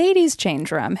the ladies'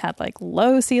 change room had like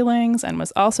low ceilings and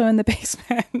was also in the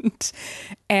basement.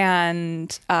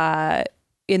 And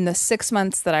in the 6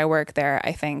 months that I worked there,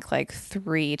 I think like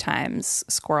 3 times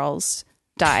squirrels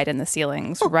died in the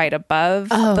ceilings right above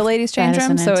the ladies' change that is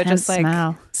room. an So it intense just like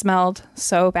smell. smelled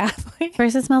so badly.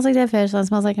 First it smells like dead fish, then it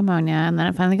smells like ammonia, and then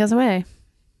it finally goes away.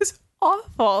 It's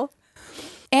awful.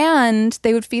 And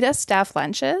they would feed us staff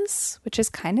lunches, which is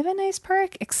kind of a nice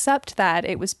perk, except that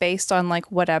it was based on like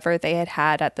whatever they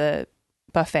had at the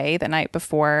buffet the night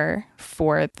before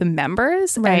for the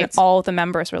members. Right. And all the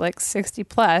members were like 60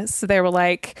 plus. So they were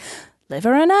like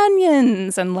liver and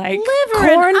onions and like Liver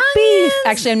and corned beef. onions?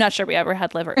 Actually, I'm not sure we ever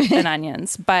had liver and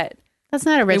onions, but That's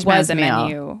not a rich it was a man's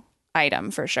meal. menu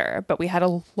item for sure. But we had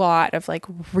a lot of like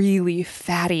really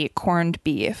fatty corned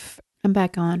beef. I'm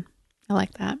back on. I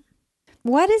like that.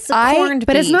 What is corned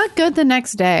But beef? it's not good the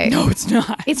next day. No, it's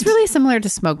not. It's really similar to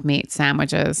smoked meat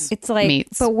sandwiches. It's like,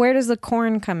 meats. but where does the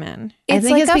corn come in? I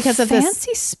think it's like because a of this-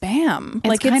 fancy spam. It's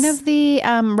like kind of the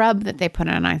rub that they put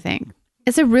on, I think.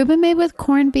 Is a Reuben made with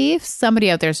corned beef?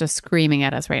 Somebody out there is just screaming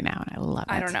at us right now, and I love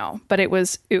it. I don't know, but it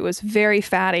was very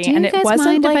fatty, Do you and guys it wasn't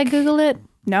mind like if I Google it?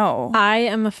 no. I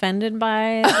am offended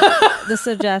by the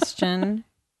suggestion.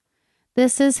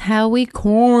 This is how we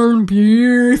corn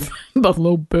beef.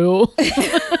 Buffalo Bill.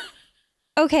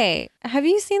 Okay, have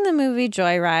you seen the movie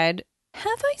Joyride?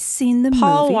 Have I seen the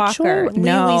Paul movie? Walker, Joy?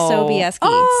 No. Lily Sobieski,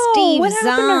 Oh, Steve what happened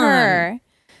to Zahn. her?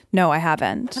 No, I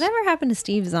haven't. Whatever happened to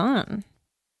Steve Zahn?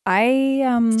 I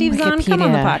Steve Zahn, come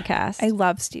on the Wikipedia. podcast. I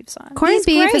love Steve Zahn. Corned He's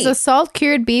beef is great. a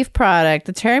salt-cured beef product.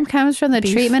 The term comes from the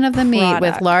Beef treatment of the meat with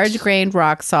product. large-grained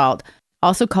rock salt,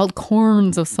 also called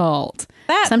corns of salt.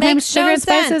 That Sometimes makes sugar no and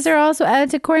spices sense. are also added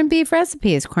to corned beef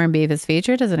recipes. Corned beef is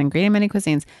featured as an ingredient in many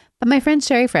cuisines. But my friend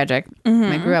Sherry Frederick, whom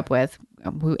I grew up with,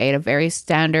 who ate a very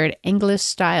standard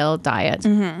English-style diet,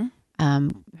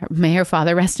 may her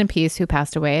father rest in peace, who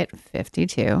passed away at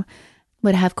 52,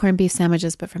 would have corned beef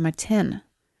sandwiches, but from a tin.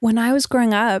 When I was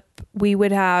growing up, we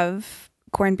would have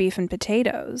corned beef and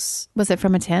potatoes. Was it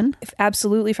from a tin?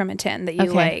 Absolutely from a tin that you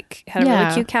Okay. like had a Yeah.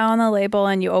 really cute cow on the label,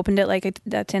 and you opened it like a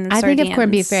tin of I sardines. think of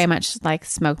corned beef very much like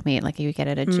smoked meat, like you get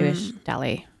at a Jewish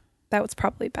deli. That was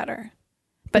probably better.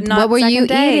 But not What were you second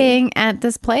day. eating at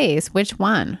this place? Which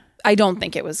one? I don't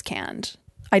think it was canned.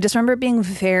 I just remember it being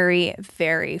very,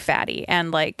 very fatty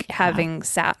and like having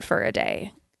sat for a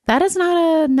day. That is not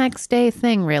a next day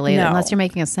thing, really, No. unless you're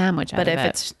making a sandwich out But of if it.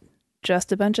 it's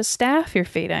just a bunch of staff you're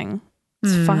feeding,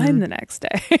 it's fine the next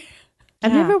day.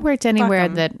 I've Yeah. never worked anywhere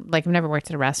 'em. that, like, I've never worked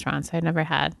at a restaurant, so I've never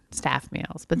had staff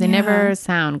meals, but they Yeah. never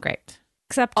sound great.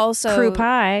 Except Also- crew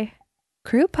pie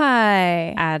Crew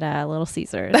pie. at Little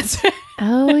Caesars. That's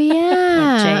Oh, that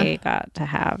yeah. Jay got to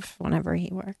have whenever he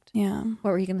worked. yeah.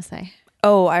 What were you going to say?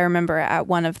 Oh, I remember at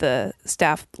one of the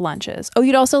staff lunches. Oh,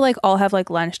 you'd also like all have like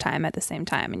lunchtime at the same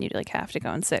time, and you'd like have to go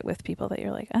and sit with people that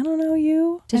you're like, I don't know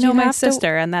you. Did I know you my have to-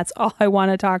 sister, and that's all I want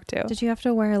to talk to. Did you have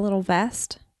to wear a little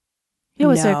vest? Yeah,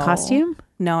 was there a No. costume?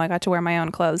 No, I got to wear my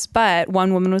own clothes, but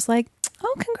one woman was like,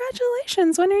 "Oh,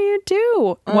 congratulations! When are you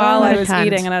due?" While what I a was cunt.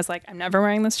 eating, and I was like, "I'm never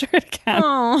wearing this shirt again."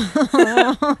 Oh. was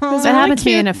That really happened to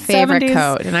me in a cute favorite 70s.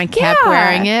 coat, and I kept Yeah.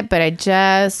 wearing it, but I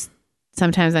just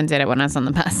sometimes undid it when I was on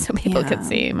the bus so people could Yeah.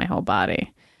 see my whole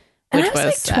body. And Which I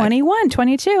was was like 21,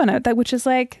 22, and that which is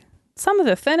like some of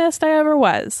the thinnest I ever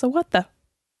was. So what the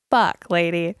fuck,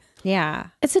 lady? Yeah.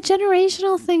 It's a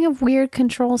generational thing of weird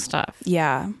control stuff.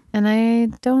 Yeah. And I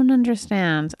don't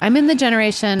understand. I'm in the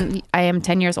generation, I am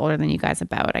 10 years older than you guys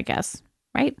about, I guess.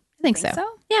 Right? I think so.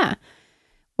 Yeah.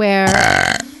 Where,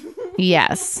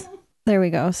 yes, There we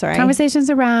go. Sorry. conversations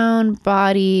around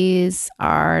bodies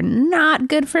are not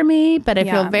good for me, but I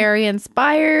feel Yeah. very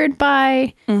inspired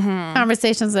by Mm-hmm.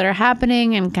 conversations that are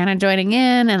happening and kind of joining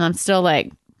in. And I'm still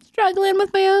like struggling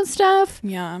with my own stuff.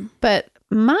 Yeah. But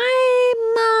my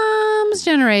mom's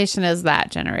generation is that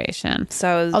generation.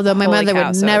 So Although my holy mother cow,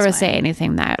 would so never is say mine.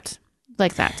 anything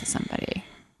like that to somebody.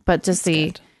 But just the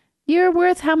good. You're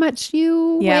worth how much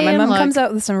you Yeah, weigh my and mom look. comes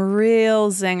out with some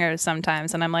real zingers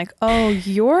sometimes, and I'm like, "Oh,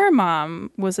 your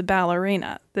mom was a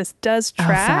ballerina. This does Oh,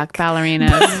 track." fuck,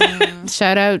 ballerinas.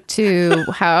 Shout out to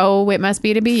how it must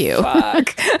be to be you.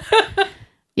 Fuck.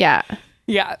 Yeah.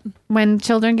 Yeah, When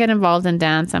children get involved in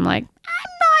dance, I'm like,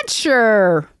 I'm not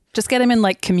sure. just get him in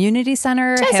like community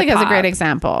center. Jessica's a hip-hop. great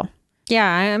example. Yeah,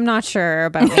 I'm not sure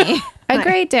about me. A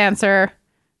great dancer,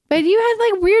 but you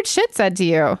had like weird shit said to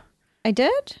you. I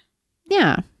did?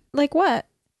 Yeah. Like what?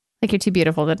 Like you're too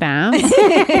beautiful to dance.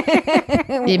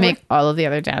 You make all of the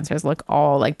other dancers look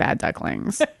all like bad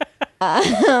ducklings.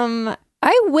 I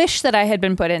wish that I had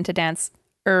been put into dance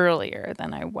earlier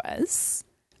than I was,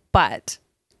 but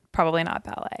probably not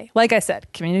ballet. Like I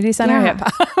said, community center Yeah. hip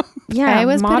hop. Yeah, I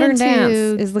was put modern into dance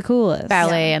is the coolest.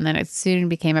 Ballet, and then it soon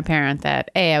became apparent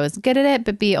that A, I was good at it,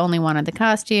 but B, only wanted the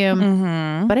costume.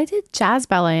 Mm-hmm. But I did jazz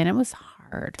ballet, and it was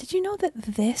hard. Did you know that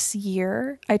this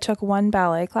year I took one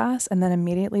ballet class and then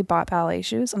immediately bought ballet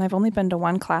shoes, and I've only been to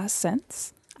one class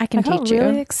since? I can I got teach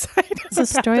really you. excited. It's the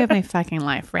story of my fucking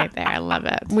life right there. I love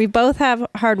it. We both have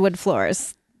hardwood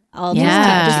floors. I'll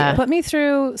Yeah. Just put me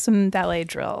through some ballet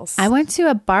drills. I went to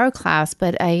a bar class,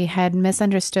 but I had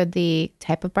misunderstood the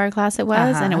type of bar class it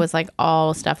was. And it was like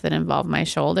all stuff that involved my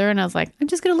shoulder. And I was like, I'm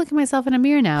just going to look at myself in a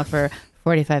mirror now for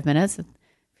 45 minutes,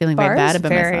 feeling very bad about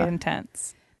very myself.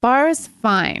 intense. Bar's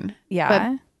fine.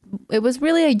 Yeah. It was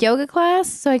really a yoga class,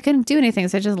 so I couldn't do anything.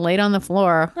 So I just laid on the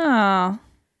floor. Oh,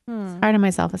 Hard on my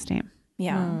self-esteem.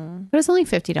 yeah. But it was only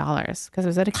 $50 because it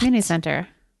was at a community center.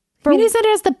 Community center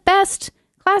has the best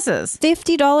classes.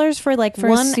 $50 for like For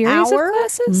a 1 series hour? of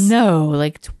classes? No,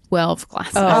 like 12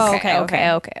 classes. Oh,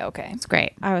 okay, okay. It's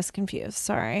great. I was confused.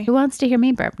 Sorry. Who wants to hear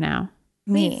me burp now?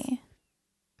 Me.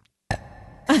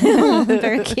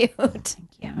 Very cute.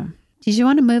 Yeah. Did you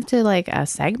want to move to like a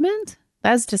segment?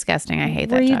 That's disgusting. I hate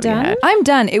that Were you job done? had. I'm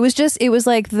done. It was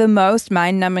like the most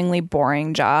mind-numbingly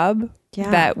boring job. Yeah.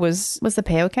 That was Was the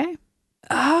pay okay?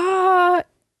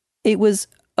 it was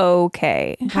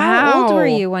okay. How old were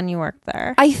Wow. you when you worked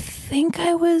there? I think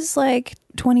I was like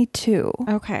 22.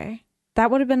 Okay.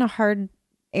 That would have been a hard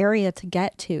area to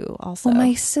get to also. Well,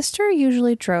 my sister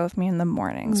usually drove me in the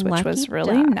mornings, which was Lucky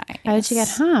really duck. nice. How did you get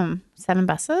home? 7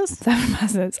 buses? 7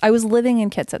 buses. I was living in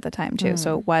Kits at the time too,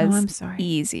 so it was Oh, I'm sorry.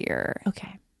 easier.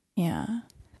 Okay. Yeah.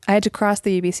 I had to cross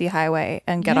the UBC highway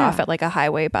and get Yeah. off at like a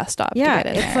highway bus stop yeah, to get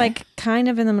in it's there. like kind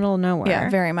of in the middle of nowhere. Yeah,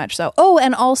 very much so. Oh,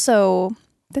 and also,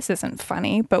 this isn't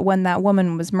funny, but when that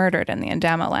woman was murdered in the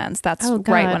Endama lands, that's Oh,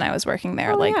 right God. when I was working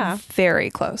there, Oh, like yeah. very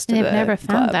close to And the I've never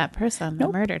found club. that person that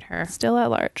Nope. murdered her. Still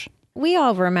at large. We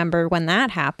all remember when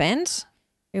that happened.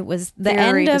 It was the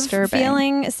Very end of disturbing.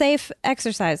 feeling safe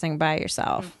exercising by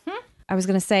yourself. I was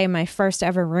going to say my first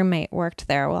ever roommate worked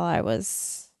there while I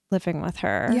was living with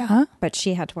her. Yeah. But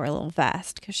she had to wear a little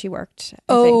vest because she worked.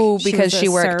 Oh, was because a she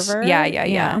worked- server.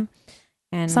 yeah.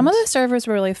 And Some of the servers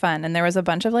were really fun, and there was a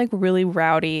bunch of like really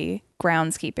rowdy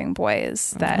groundskeeping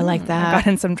boys that I like that. I got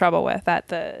in some trouble with at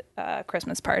the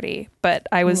Christmas party. But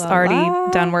I was La already la.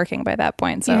 done working by that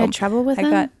point, so you had trouble with I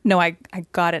them? I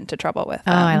got into trouble with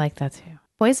Oh, them. I like that too.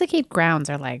 Boys that keep grounds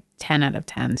are like 10 out of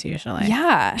 10s usually.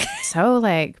 Yeah, So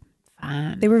like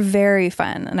fun. they were very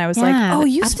fun, and I was like, Yeah, "Oh,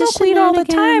 you up to smoke weed all the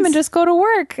time shenanigans. and just go to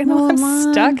work, and Roll I'm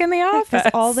on. stuck in the office."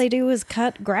 because all they do is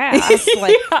cut grass.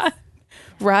 Like, Yeah.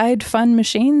 Ride fun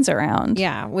machines around.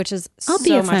 yeah, which is I'll so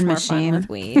be a much fun more machine. fun with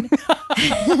weed.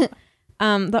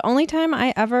 The only time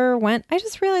I ever went, I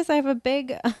just realized I have a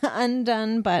big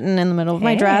undone button in the middle of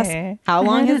my dress. Hey. How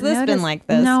long has this been like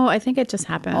this? No, I think it just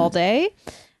happened. All day.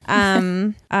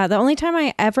 The only time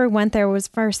I ever went there was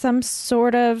for some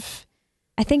sort of,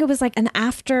 I think it was like an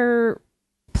after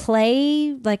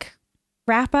play, like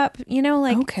wrap up, you know,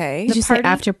 like Okay. Did you say party-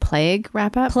 after plague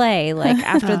wrap up? play, like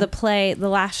after the play, the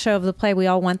last show of the play, we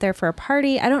all went there for a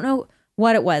party. I don't know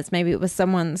what it was. Maybe it was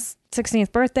someone's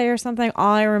 16th birthday or something.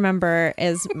 All I remember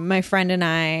is my friend and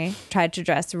I tried to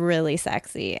dress really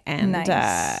sexy, and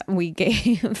Nice. we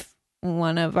gave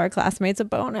one of our classmates a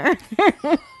boner.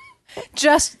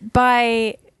 Just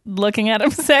by looking at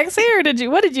him sexy, or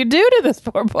what did you do to this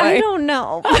poor boy? I don't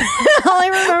know. All I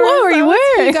remember What were you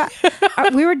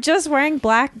wearing? we were just wearing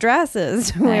black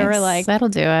dresses. We were like That'll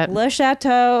do it. Le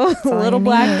Chateau, all I little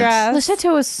black need. dress. Le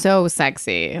Chateau was so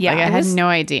sexy. Yeah, like, I it had was no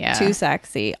idea. Too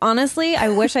sexy. Honestly, I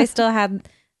wish I still had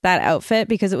that outfit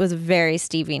because it was very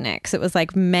Stevie Nicks. It was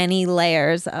like many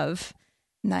layers of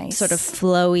Nice. sort of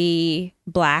flowy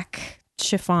black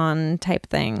chiffon type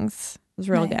things. It was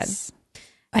real Nice. good.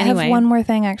 I Anyway. have one more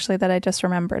thing actually that I just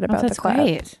remembered about that's the club.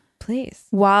 great. Please.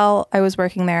 While I was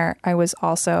working there, I was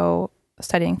also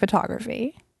studying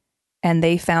photography, and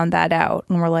they found that out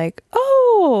and were like,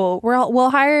 "Oh, oh, we'll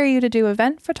hire you to do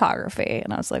event photography.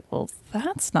 And I was like, well,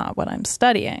 that's not what I'm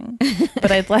studying,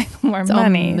 but I'd like more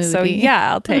money. So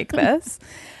yeah, I'll take this.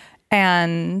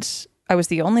 And I was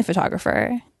the only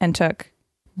photographer and took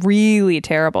really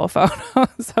terrible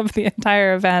photos of the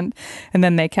entire event. And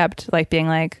then they kept like being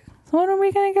like, so when are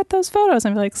we going to get those photos?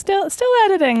 And I'm like, still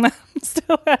editing them,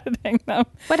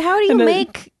 But how do you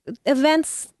make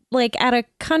events like at a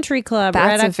country club or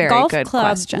That's at a a very golf good club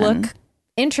question. look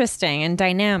interesting and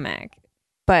dynamic?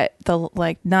 But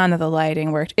none of the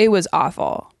lighting worked. It was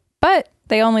awful. But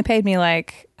they only paid me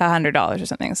like $100 or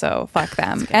something. So fuck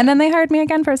them. And then they hired me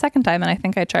again for a second time. And I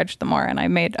think I charged them more. And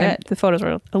the photos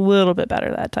were a little bit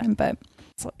better that time. But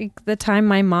It's like the time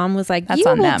my mom was like, That's you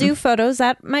on will them. do photos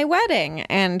at my wedding.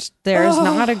 And there's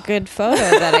not a good photo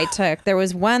that I took. There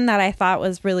was one that I thought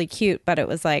was really cute, but it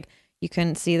was like, you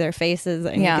couldn't see their faces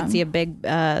and you could see a big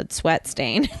sweat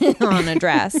stain on a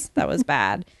dress. That was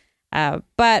bad.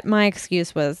 But my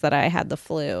excuse was that I had the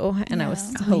flu and I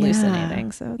was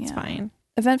hallucinating. So it's fine.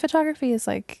 event photography is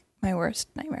like my worst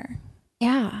nightmare.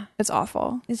 Yeah. It's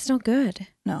awful. It's no good.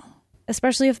 No.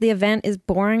 Especially if the event is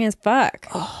boring as fuck.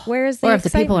 Where's the Or if the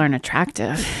people excitement? aren't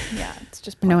attractive. Yeah, it's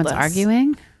just No one's pointless.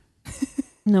 arguing.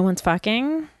 No one's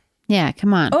fucking. Yeah,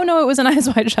 come on. Oh no, it was an Eyes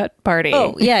Wide Shut party.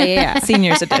 Oh, yeah.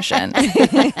 Seniors edition.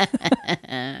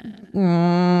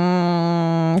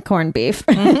 Corned beef.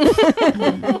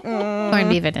 Corned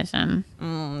beef edition.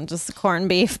 Just corned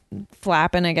beef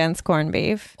flapping against corned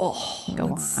beef. Oh,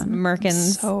 Go on.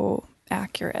 Merkins. so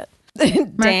accurate.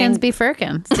 Merkins be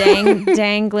Firkins.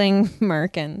 Dangling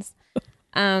merkins.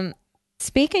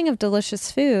 Speaking of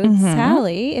delicious food,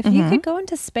 Sally, if you could go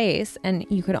into space and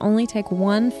you could only take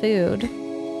one food,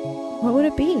 what would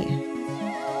it be?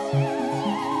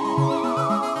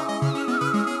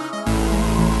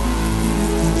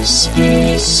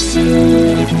 Space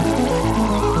food.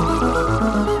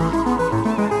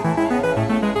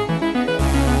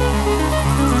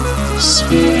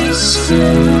 Space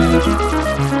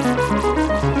food.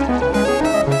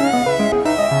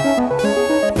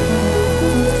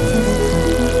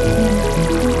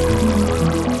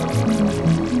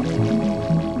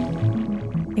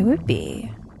 It would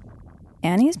be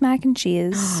Annie's mac and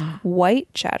cheese,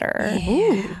 white cheddar.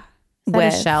 Is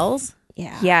that a shells?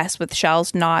 Yeah. Yes, with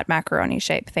shells, not macaroni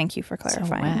shape. Thank you for So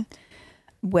clarifying. wet.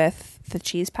 With the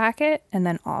cheese packet and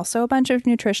then also a bunch of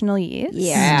nutritional yeast.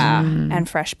 Yeah. And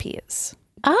fresh peas.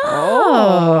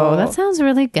 Oh, that sounds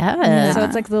really good. So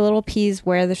it's like the little peas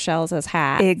wear the shells as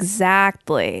hats.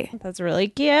 Exactly. That's really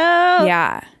cute.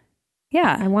 Yeah.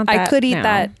 Yeah. I want I that could eat now.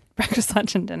 that breakfast,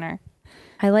 lunch, and dinner.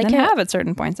 I like And it. have at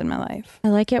certain points in my life. I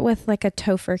like it with like a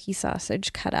tofurkey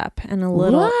sausage cut up and a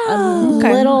little,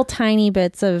 Okay. little tiny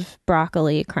bits of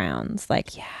broccoli crowns, like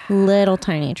little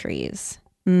tiny trees.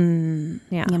 Yeah. Yum,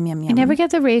 yum, yum. I never get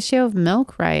the ratio of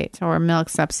milk right or milk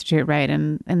substitute right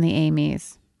in the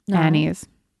Amy's. No. Annie's.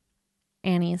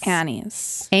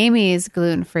 Annie's. Amy's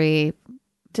gluten-free.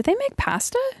 Did they make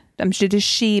pasta? Does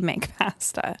she make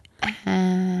pasta?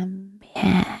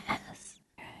 Yes.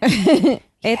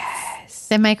 It's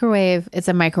The microwave, it's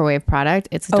a microwave product.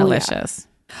 It's Oh, yeah. delicious.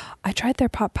 I tried their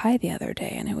pot pie the other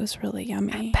day and it was really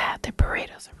yummy. Bad. Their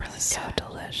burritos are really So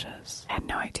delicious. I had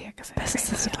no idea because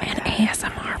this is an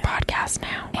ASMR podcast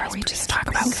now where we just talk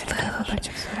about food.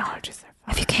 allergies.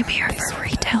 If you came here for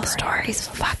retail stories,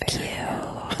 fuck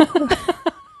you.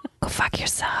 Go fuck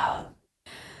yourself.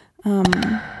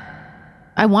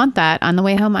 I want that. On the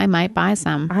way home, I might buy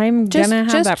some. I'm gonna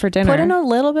have that for dinner. Put in a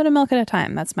little bit of milk at a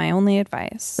time. That's my only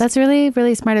advice. That's really,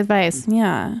 really smart advice.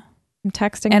 yeah. I'm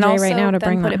texting And Jay also right now to then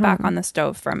bring put that it back home. on the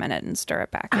stove for a minute and stir it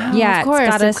back in. Yeah, of it's course.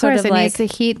 gotta Of sort course. of It needs like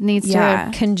the heat needs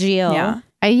Yeah. to. congeal. Yeah.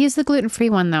 I use the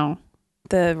gluten-free one though.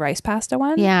 The rice pasta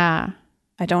one? Yeah.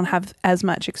 I don't have as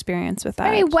much experience with that.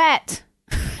 Very wet.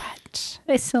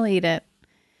 I still eat it.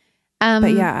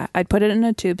 But yeah, I'd put it in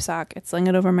a tube sock, I'd sling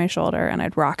it over my shoulder, and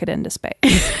I'd rock it into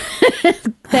space.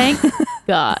 Thank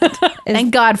God.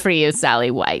 Thank God for you, Sally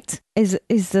White. Is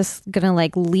this gonna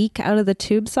like leak out of the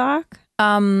tube sock?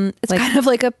 It's Like- kind of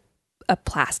like a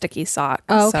plasticky sock.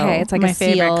 Oh, so- okay. It's like My a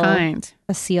favorite seal, kind.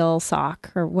 a seal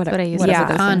sock or whatever. That's what I use whatever as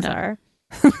a those things condom.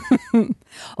 are.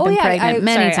 Oh Been yeah, pregnant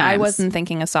many I times. wasn't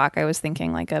thinking a sock. I was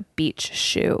thinking like a beach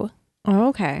shoe Oh,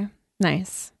 okay.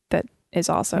 Nice. that is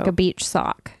also Like a beach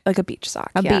sock. like a beach sock.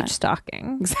 A yeah. beach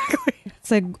stocking. Exactly.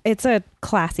 It's a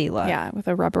classy look. Yeah, with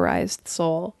a rubberized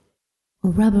sole.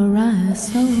 Rubberized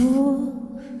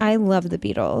soul. I love the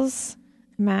Beatles.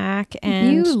 Mac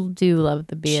and You do love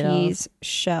the Beatles. cheese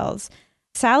shells.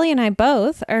 Sally and I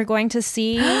both are going to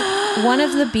see one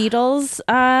of the Beatles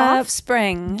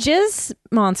Offspring. jizz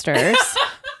monsters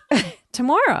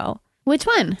tomorrow. Which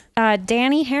one?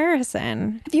 Danny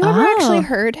Harrison. Have you ever actually Oh.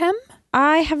 heard him?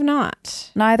 I have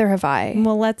not. Neither have I.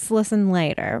 Well, let's listen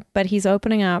later. But he's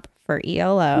opening up for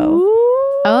ELO.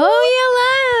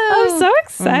 Oh, I'm yellow. so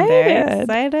I'm very excited.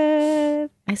 excited.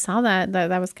 I saw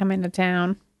that was coming to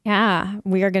town. Yeah,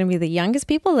 we are going to be the youngest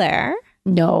people there.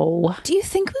 No. Do you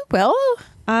think we will?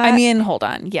 I mean, hold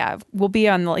on. Yeah, we'll be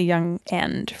on the young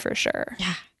end for sure.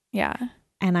 Yeah. Yeah.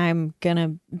 And I'm going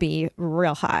to be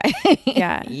real high.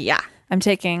 Yeah. Yeah. I'm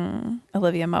taking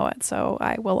Olivia Mowat, so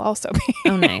I will also be.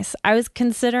 Oh, nice. I was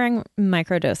considering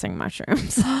microdosing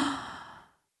mushrooms.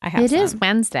 I have It is some.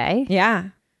 Wednesday. Yeah.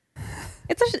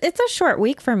 It's a short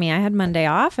week for me. I had Monday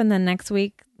off, and then next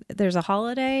week there's a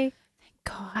holiday.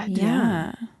 God.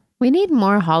 Yeah. We need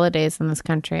more holidays in this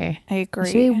country. I There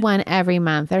should be agree. one every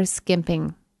month. They're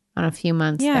skimping on a few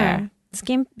months Yeah.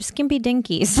 Skimpy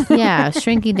dinkies. there. Yeah,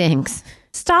 shrinky dinks.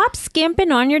 Stop skimping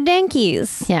on your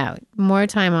dinkies. Yeah, more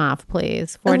time off,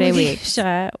 please. 4-day weeks.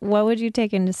 Alicia, what would you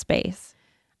take into space?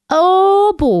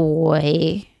 Oh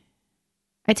boy.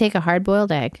 I take a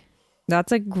hard-boiled egg.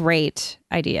 That's a great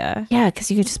idea. Yeah,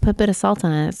 because you can just put a bit of salt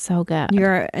in it. It's so good.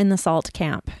 You're in the salt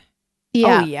camp.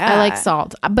 Yeah, yeah. I like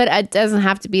salt, but it doesn't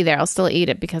have to be there. I'll still eat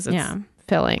it because it's Yeah.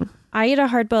 filling. I eat a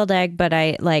hard-boiled egg, but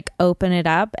I like open it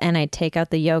up and I take out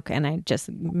the yolk and I just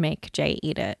make Jay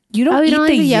eat it. You don't Oh, you eat don't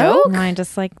the like the yolk? yolk? No, I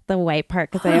just like the white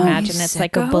part because I Oh, imagine you it's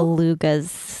like a sicko.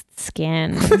 beluga's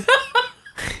skin.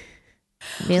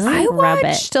 Really? I Rub it.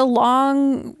 watched a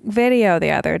long video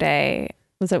the other day.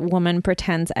 Was it woman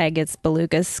pretends egg is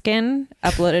beluga's skin?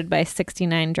 Uploaded by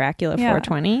 69 Dracula Yeah.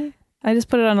 420. I just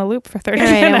put it on a loop for 30 All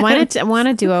right, minutes. I want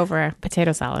to do over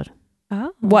potato salad.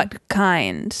 Oh. What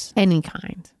kind? Any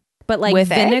kind. But like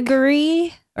With egg?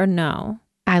 vinegary or no?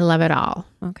 I love it all.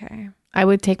 Okay. I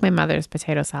would take my mother's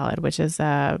potato salad, which is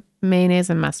mayonnaise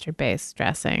and mustard based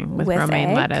dressing with With romaine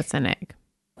egg? lettuce and egg.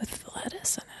 With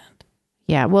lettuce in it.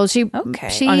 Yeah, well, she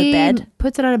Okay. On a bed?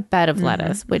 puts it on a bed of Mhm,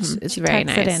 lettuce, which mhm. is She very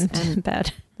tucks nice. it in And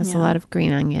bed. there's Yeah. a lot of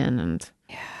green onion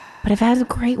but I've had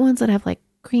great ones that have like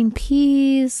green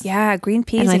peas. Yeah, green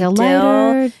peas and like and a dill.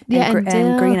 lighter, yeah, and, and, and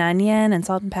dill. green onion and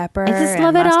salt and pepper. I just and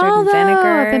love it mustard all and though. vinegar.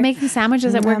 I've been making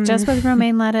sandwiches that work just Mm. with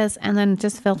romaine lettuce and then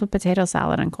just filled with potato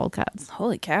salad and cold cuts.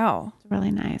 Holy cow. It's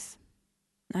really nice.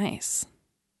 Nice.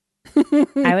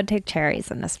 I would take cherries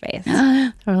in this space.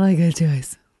 Really good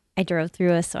choice. I drove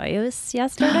through a Soyuz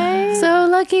yesterday. So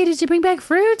lucky. Did you bring back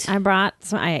fruit? I brought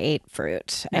some. I ate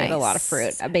fruit. I ate a lot of Nice.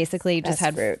 fruit. I basically just Best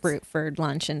had fruit. fruit for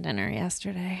lunch and dinner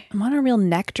yesterday. I'm on a real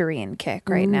nectarine kick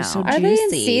right Ooh, now. so Are they in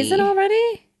juicy. season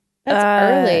already? That's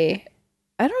Uh, early.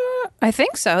 I don't know. I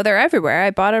think so. They're everywhere.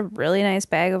 I bought a really nice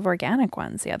bag of organic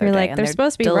ones the other They're day. like and they're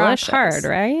supposed to be delicious. rock hard,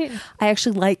 right? I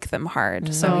actually like them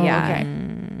hard. So Oh, yeah.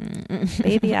 okay.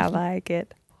 Baby, I like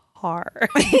it hard.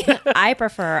 I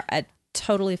prefer a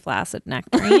totally flaccid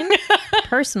nectarine.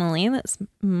 Personally, that's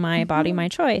my body, my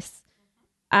choice.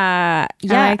 I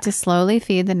Yeah, like to slowly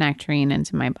feed the nectarine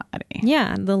into my body.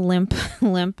 yeah, the limp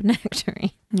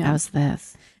nectarine, How's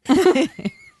this?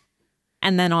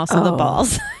 and then also the Oh.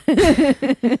 balls.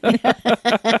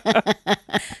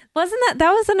 Wasn't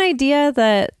that was an idea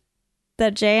that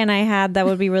Jay and I had that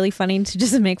would be really funny to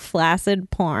just make flaccid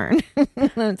porn.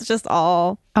 It's just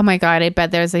all. Oh my God. I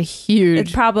bet there's a It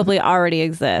huge. probably already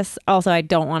exists. Also, I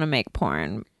don't want to make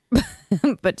porn.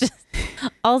 But just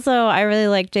also, I really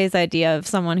like Jay's idea of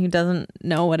someone who doesn't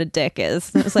know what a dick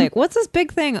is. It's like, what's this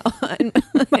big thing?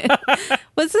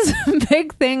 What's this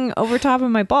big thing over top of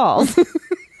my balls?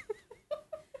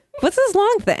 What's this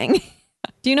long thing?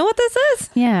 Do you know what this is?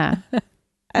 Yeah.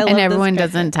 I love And this everyone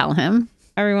character. doesn't tell him.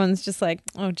 Everyone's just like,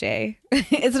 oh, Jay.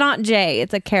 It's not Jay.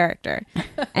 It's a character.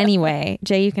 Anyway,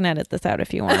 Jay, you can edit this out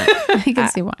if you want. I can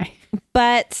see why.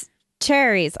 But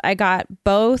cherries, I got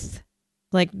both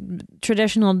like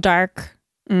traditional dark,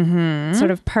 Mm-hmm.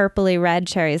 sort of purpley red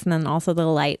cherries, and then also the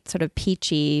light sort of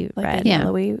peachy like red. the Yeah.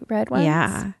 yellowy red ones.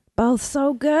 Yeah. Both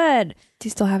so good. Do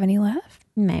you still have any left?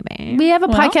 Maybe. We have a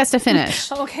Well- podcast to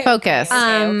finish. Okay. Focus.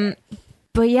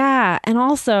 But yeah, and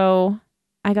also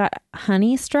I got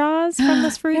honey straws from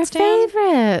this fruit Your stand.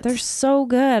 favorite. They're so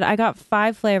good. I got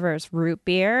 5 flavors: root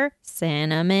beer,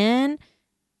 cinnamon,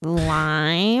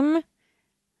 lime,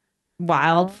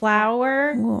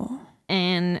 wildflower, Ooh,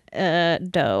 and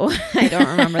dough. I don't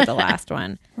remember the last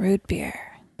one, root beer.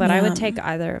 but I would Yum. take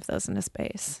either of those into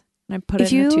space. And I put If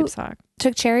it in a you- tube sock.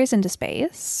 Took cherries into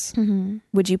space. Mm-hmm.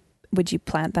 Would you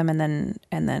plant them and then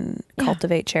Yeah.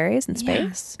 cultivate cherries in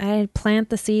space? I plant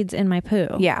the seeds in my poo.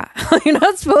 Yeah. You're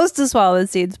not supposed to swallow the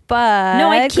seeds, but No,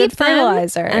 I'd keep good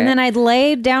fertilizer. and then I'd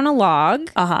lay down a log,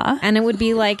 uh-huh. and it would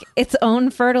be like its own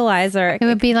fertilizer. It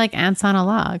would be like ants on a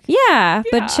log. Yeah,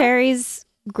 but cherries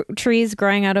trees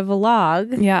growing out of a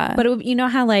log. Yeah. But you know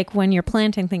how like when you're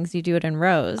planting things, you do it in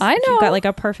rows. I If you've know. got like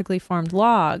a perfectly formed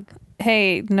log.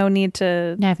 hey, no need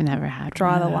to I've never had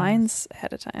draw one the of those. lines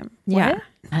ahead of time. Yeah.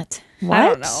 What? What? I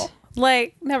don't know.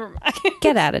 Like, never mind.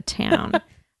 Get out of town.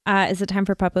 Is it time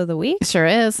for Puppo of the Week? Sure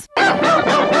is.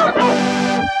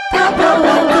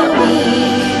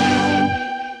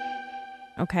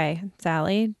 Okay,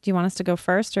 Sally, do you want us to go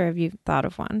first or have you thought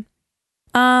of one?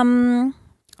 I'll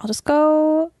just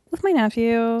go with my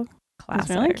nephew. Classic.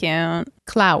 He's really cute.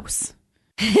 Klaus.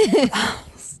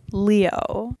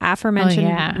 Leo. Aforementioned Oh,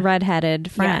 yeah.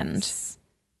 redheaded friend, Yes.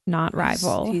 not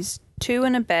rival. He's 2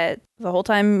 and a bit. The whole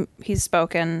time he's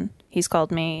spoken, he's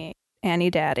called me Annie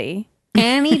Daddy.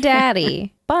 Annie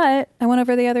Daddy. But I went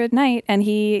over the other night and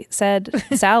he said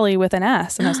Sally with an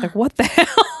S. And I was like, what the hell?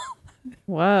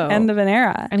 Whoa. End of an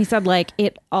era. And he said like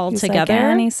it all He's together. like,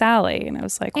 Annie Sally. And I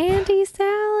was like, Andy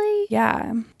Sally.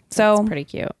 yeah. That's So pretty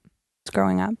cute. it's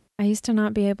growing up. I used to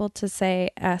not be able to say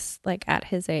S like at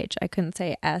his age. I couldn't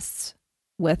say S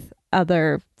with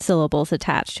other syllables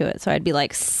attached to it. So I'd be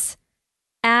like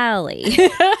Allie.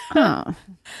 Oh.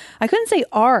 I couldn't say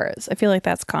R's. I feel like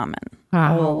that's common.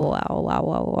 Oh,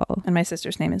 wow. And my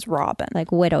sister's name is Robin.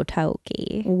 Like Widow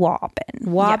Toki. Wobbin.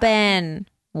 Wobbin.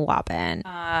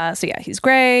 So yeah, he's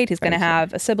great. He's going to Very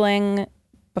have a sibling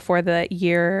before the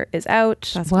year is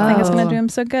out. That's I think it's going Whoa. to do him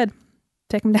so good.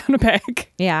 Take him down a peg.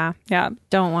 Yeah. Yeah,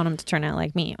 Don't want him to turn out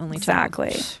like me. Only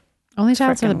exactly. Only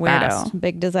child's are the Frickin' best. weirdo.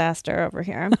 Big disaster over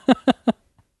here.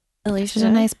 Alicia. She's a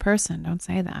nice person. Don't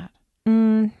say that.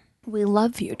 We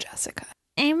love you, Jessica.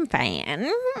 I'm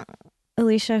fine.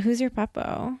 Alicia, who's your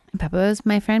puppo? Papa was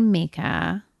my friend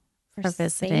Mika for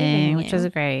visiting, which was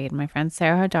great. My friend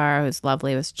Sarah Hadar, who's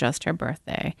lovely, it was just her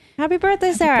birthday. Happy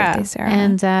birthday, Sarah. Happy birthday,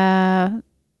 Sarah.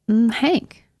 And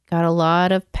Hank got a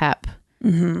lot of pep.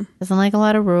 Mm-hmm. Doesn't like a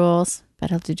lot of rules, but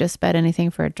he'll do just about anything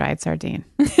for a dried sardine.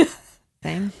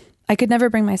 Same. I could never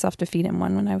bring myself to feed him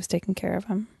one when I was taking care of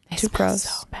him. They Too smell gross.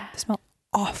 so bad. They smell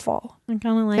awful. I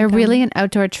kind of like They're them. really an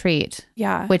outdoor treat,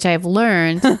 Yeah. which I've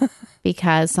learned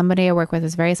because somebody I work with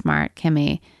is very smart,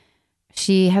 Kimmy.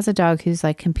 She has a dog who's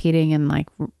like competing in like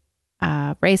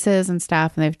races and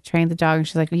stuff, and they've trained the dog, and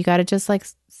she's like, you got to just like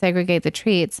segregate the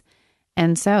treats.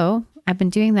 And so I've been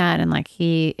doing that, and like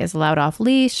he is allowed off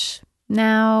leash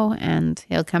now, and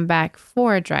he'll come back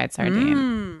for a dried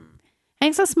sardine.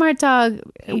 Hank's a smart dog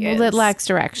He that is. lacks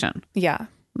direction. Yeah.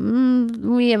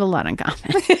 We have a lot in common.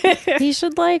 He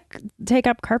should like take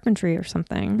up carpentry or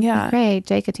something. Yeah. Great.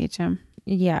 Jay could teach him.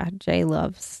 Yeah, Jay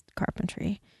loves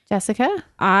carpentry. Jessica?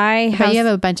 I But you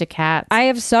have a bunch of cats. I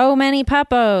have so many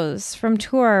puppos from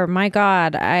tour. My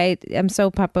God, I am so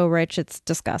puppo rich. It's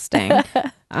disgusting.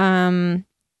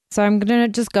 So I'm gonna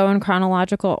just go in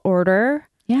chronological order.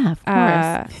 yeah, of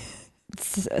course.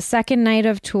 Second night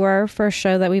of tour, first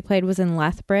show that we played was in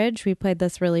Lethbridge. We played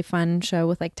this really fun show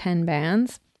with like 10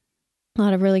 bands. A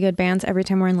lot of really good bands. Every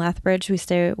time we're in Lethbridge, we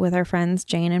stay with our friends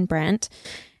Jane and Brent,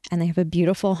 and they have a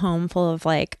beautiful home full of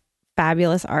like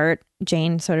fabulous art.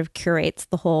 Jane sort of curates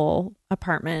the whole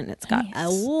apartment. It's got a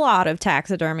lot of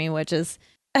taxidermy, which is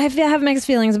I have mixed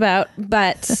feelings about,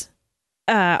 but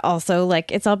also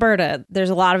like it's Alberta. There's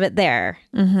a lot of it there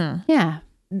Yeah.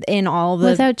 in all the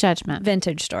Without judgment.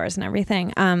 vintage stores and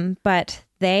everything. But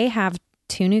they have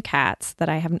 2 new cats that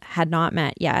I had not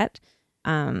met yet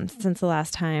since the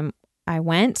last time I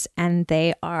went, and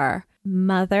they are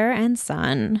mother and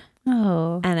son,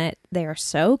 Oh. and they are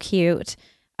so cute.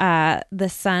 The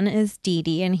son is Dee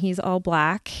Dee, and he's all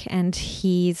black, and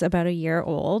he's about a year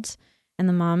old. And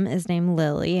the mom is named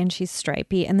Lily, and she's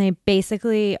stripy. And they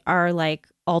basically are like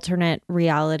alternate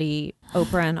reality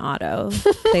Oprah and Otto.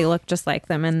 They look just like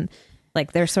them, and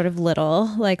like they're sort of little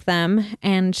like them.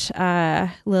 And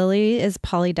Lily is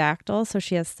polydactyl, so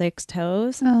she has 6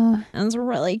 toes. Oh. And it's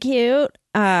really cute.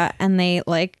 And they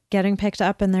like getting picked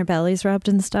up and their bellies rubbed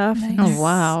and stuff. Nice. Oh,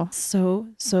 wow.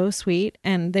 So sweet.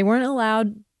 And they weren't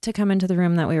allowed to come into the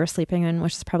room that we were sleeping in,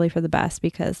 which is probably for the best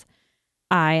because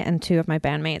I and 2 of my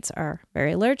bandmates are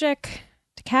very allergic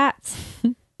to cats.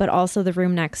 But also the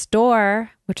room next door,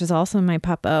 which is also my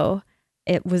puppo,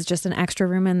 it was just an extra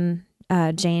room in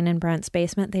Jane and Brent's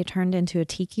basement. They turned into a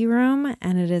tiki room,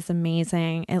 and it is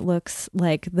amazing. It looks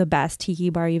like the best tiki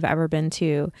bar you've ever been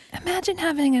to. Imagine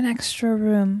having an extra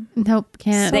room. Nope,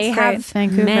 can't. They have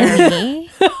Vancouver. many,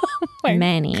 my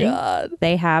many. God.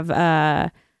 They have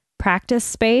a practice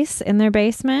space in their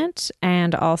basement,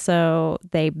 and also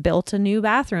they built a new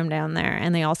bathroom down there,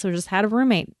 and they also just had a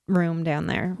roommate room down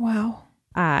there. Wow.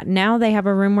 Now they have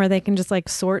a room where they can just like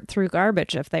sort through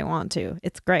garbage if they want to.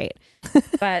 It's great.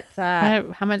 But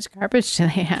How much garbage do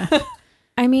they have?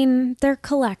 I mean, they're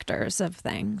collectors of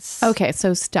things. Okay,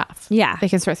 so stuff. Yeah. They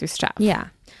can sort through stuff. Yeah.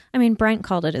 I mean, Brent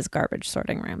called it his garbage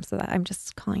sorting room, so that I'm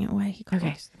just calling it what he called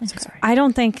Okay. it. I'm so sorry. I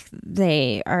don't think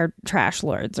they are trash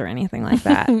lords or anything like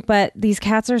that, but these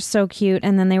cats are so cute.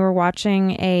 And then they were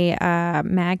watching a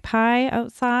magpie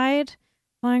outside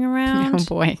flying around Oh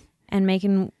boy. and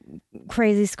making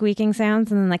crazy squeaking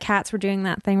sounds. And then the cats were doing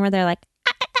that thing where they're like,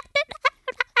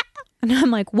 and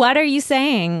I'm like, what are you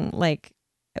saying? Like,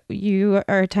 you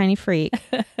are a tiny freak.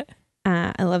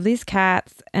 I love these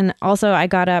cats. And also, I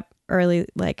got up early,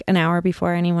 like an hour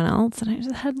before anyone else, and I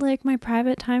just had like my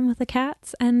private time with the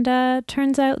cats. And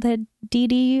turns out that Dee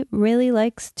Dee really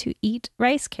likes to eat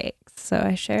rice cakes. So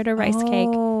I shared a rice cake.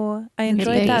 Oh, I Good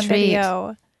enjoyed that treat.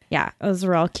 video. Yeah, it was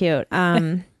real cute.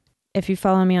 If you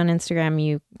follow me on Instagram,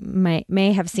 you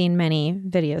may have seen many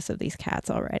videos of these cats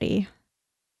already.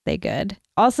 They good.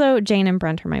 Also, Jane and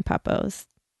Brent are my puppos.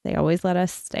 They always let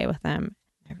us stay with them.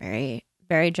 They're very,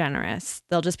 very generous.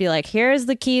 They'll just be like, here's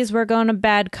the keys. We're going to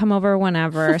bed. Come over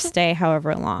whenever. Stay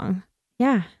however long.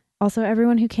 Yeah. Also,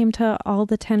 everyone who came to all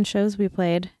the 10 shows we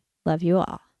played, love you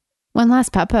all. One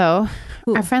last puppo.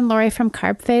 Who? Our friend Lori from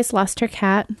Carb Face lost her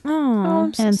cat.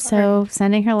 Oh, And so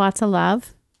sending her lots of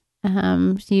love.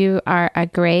 You are a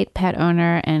great pet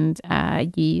owner, and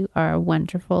you are a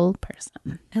wonderful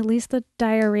person. at least the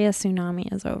diarrhea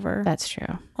tsunami is over. That's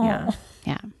true. Yeah.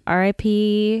 Yeah.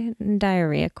 R.I.P.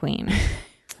 Diarrhea Queen.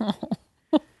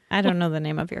 I don't know the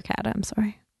name of your cat. I'm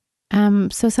sorry.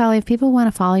 So Sally, if people want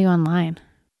to follow you online,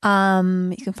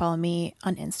 You can follow me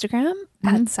on Instagram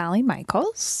Mhm. at Sally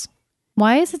Michaels.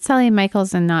 why is it Sally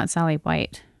Michaels and not Sally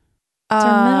White? It's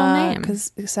her middle name.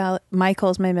 Because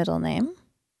Michael's my middle name.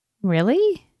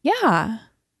 Really? Yeah.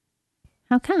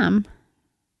 How come?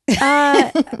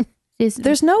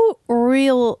 There's no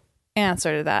real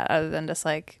answer to that other than just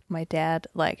like my dad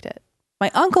liked it. My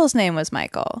uncle's name was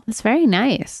Michael. It's very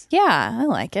nice. Yeah, I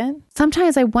like it.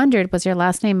 Sometimes I wondered, was your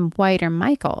last name White or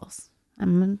Michaels?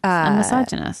 I'm a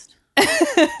misogynist.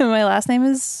 My last name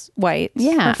is White.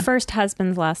 Yeah. Her first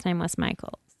husband's last name was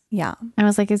Michael. Yeah. I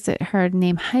was like, is it her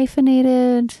name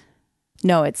hyphenated?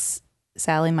 No, it's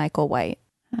Sally Michael White.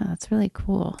 Oh, that's really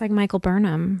cool. It's like Michael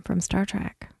Burnham from Star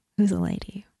Trek, who's a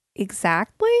lady.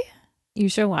 Exactly. You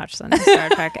should watch some Star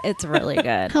Trek. It's really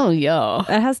good. Oh, yo.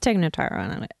 It has Tig Notaro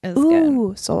in it. It's good.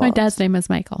 Ooh, so My dad's name is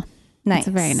Michael. nice. It's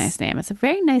a very nice name. It's a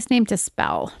very nice name to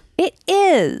spell. It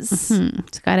is.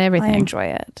 It's got I everything. enjoy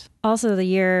it. Also, the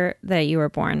year that you were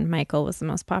born, Michael was the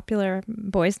most popular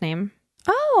boy's name.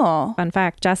 Oh, Fun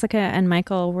fact, Jessica and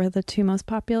Michael were the two most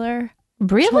popular.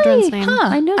 Really? Children's name. Huh.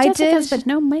 I know I Jessica's, did- but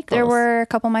no Michaels. there were a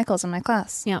couple Michaels in my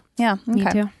class. Yep. Yeah. Me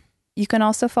Okay. too. You can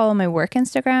also follow my work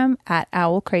Instagram at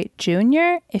Owl Crate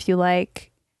Jr. if you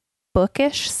like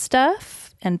bookish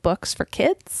stuff and books for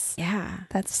kids. Yeah.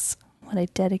 That's what I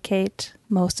dedicate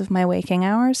most of my waking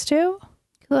hours to.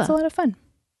 Cool. It's a lot of fun.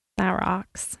 That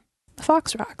rocks. The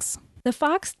Fox rocks. The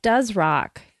Fox does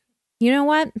rock. You know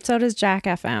what? So does Jack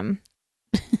FM.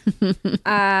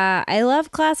 I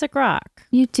love classic rock.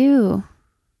 You do.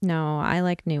 No, I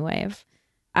like new wave.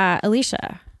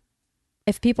 Alicia,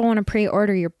 if people want to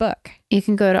pre-order your book, You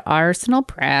can go to Arsenal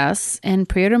Press and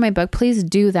pre-order my book. Please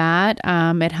do that.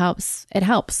 It helps. It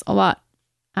helps a lot.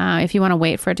 If you want to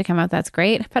wait for it to come out, that's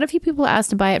great. I've had a few people ask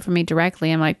to buy it from me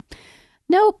directly. I'm like,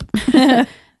 nope,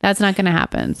 that's not going to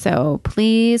happen. So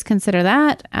please consider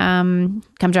that. Come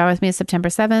draw with me September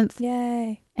 7th.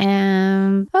 Yay.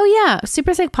 And oh yeah,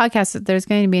 Super Sick Podcast. There's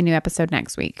going to be a new episode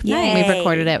next week. Yay. We've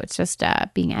recorded it. It's just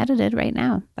being edited right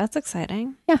now. that's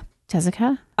exciting.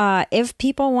 Jessica? If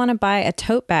people want to buy a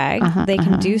tote bag, they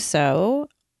can do so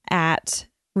at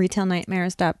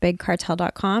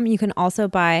retailnightmares.bigcartel.com. You can also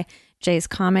buy Jay's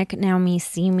comic, Now Me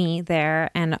See Me, there,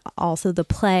 and also the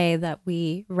play that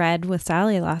we read with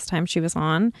Sally last time she was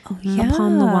on,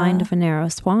 Upon the Wind of a Narrow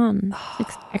Swan.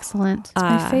 Excellent.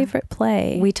 My favorite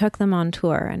play. We took them on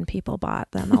tour and people bought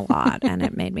them a lot, and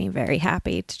it made me very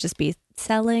happy to just be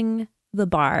selling the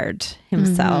bard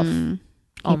himself. Mhm.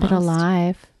 Keep Almost. it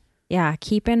alive. Yeah,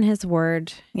 keeping his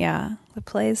word. Yeah, the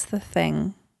play's the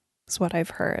thing, is what I've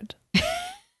heard.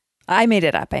 I made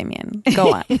it up, I mean.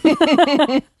 Go on.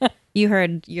 You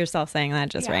heard yourself saying that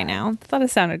just right now. Thought it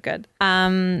sounded good.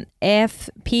 If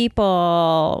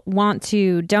people want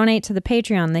to donate to the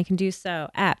Patreon, they can do so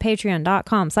at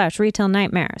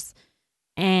patreon.com/retailnightmares.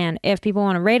 And if people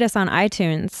want to rate us on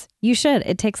iTunes, you should.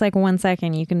 It takes like 1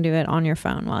 second. You can do it on your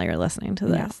phone while you're listening to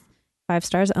this. Yeah. 5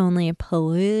 stars only,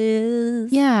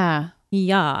 please. Yeah.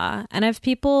 Yeah. And if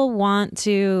people want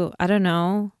to, I don't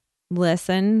know,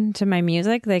 listen to my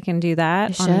music, they can do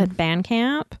that They on should.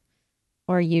 Bandcamp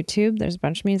or YouTube. There's a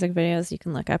bunch of music videos. You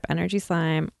can look up Energy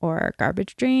Slime or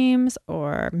Garbage Dreams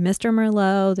or Mr.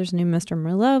 Merlot. There's a new Mr.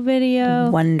 Merlot video.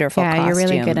 Wonderful. Yeah, you're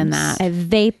really good in costumes. that. I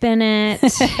vape in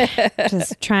it.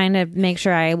 Just trying to make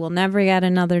sure I will never get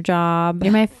another job.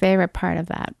 You're my favorite part of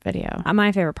that video.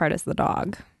 My favorite part is the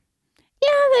dog.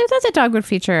 Yeah, that's a dog would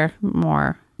feature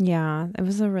more. Yeah, it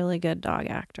was a really good dog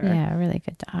actor. Yeah, a really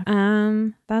good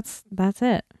dog. That's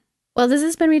it. Well, this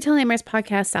has been Retail Nightmares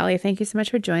Podcast. Sally, thank you so much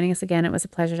for joining us again. It was a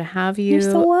pleasure to have you. You're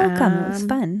so welcome. It was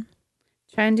fun.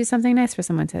 Try and do something nice for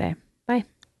someone today. Bye.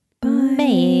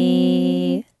 Bye.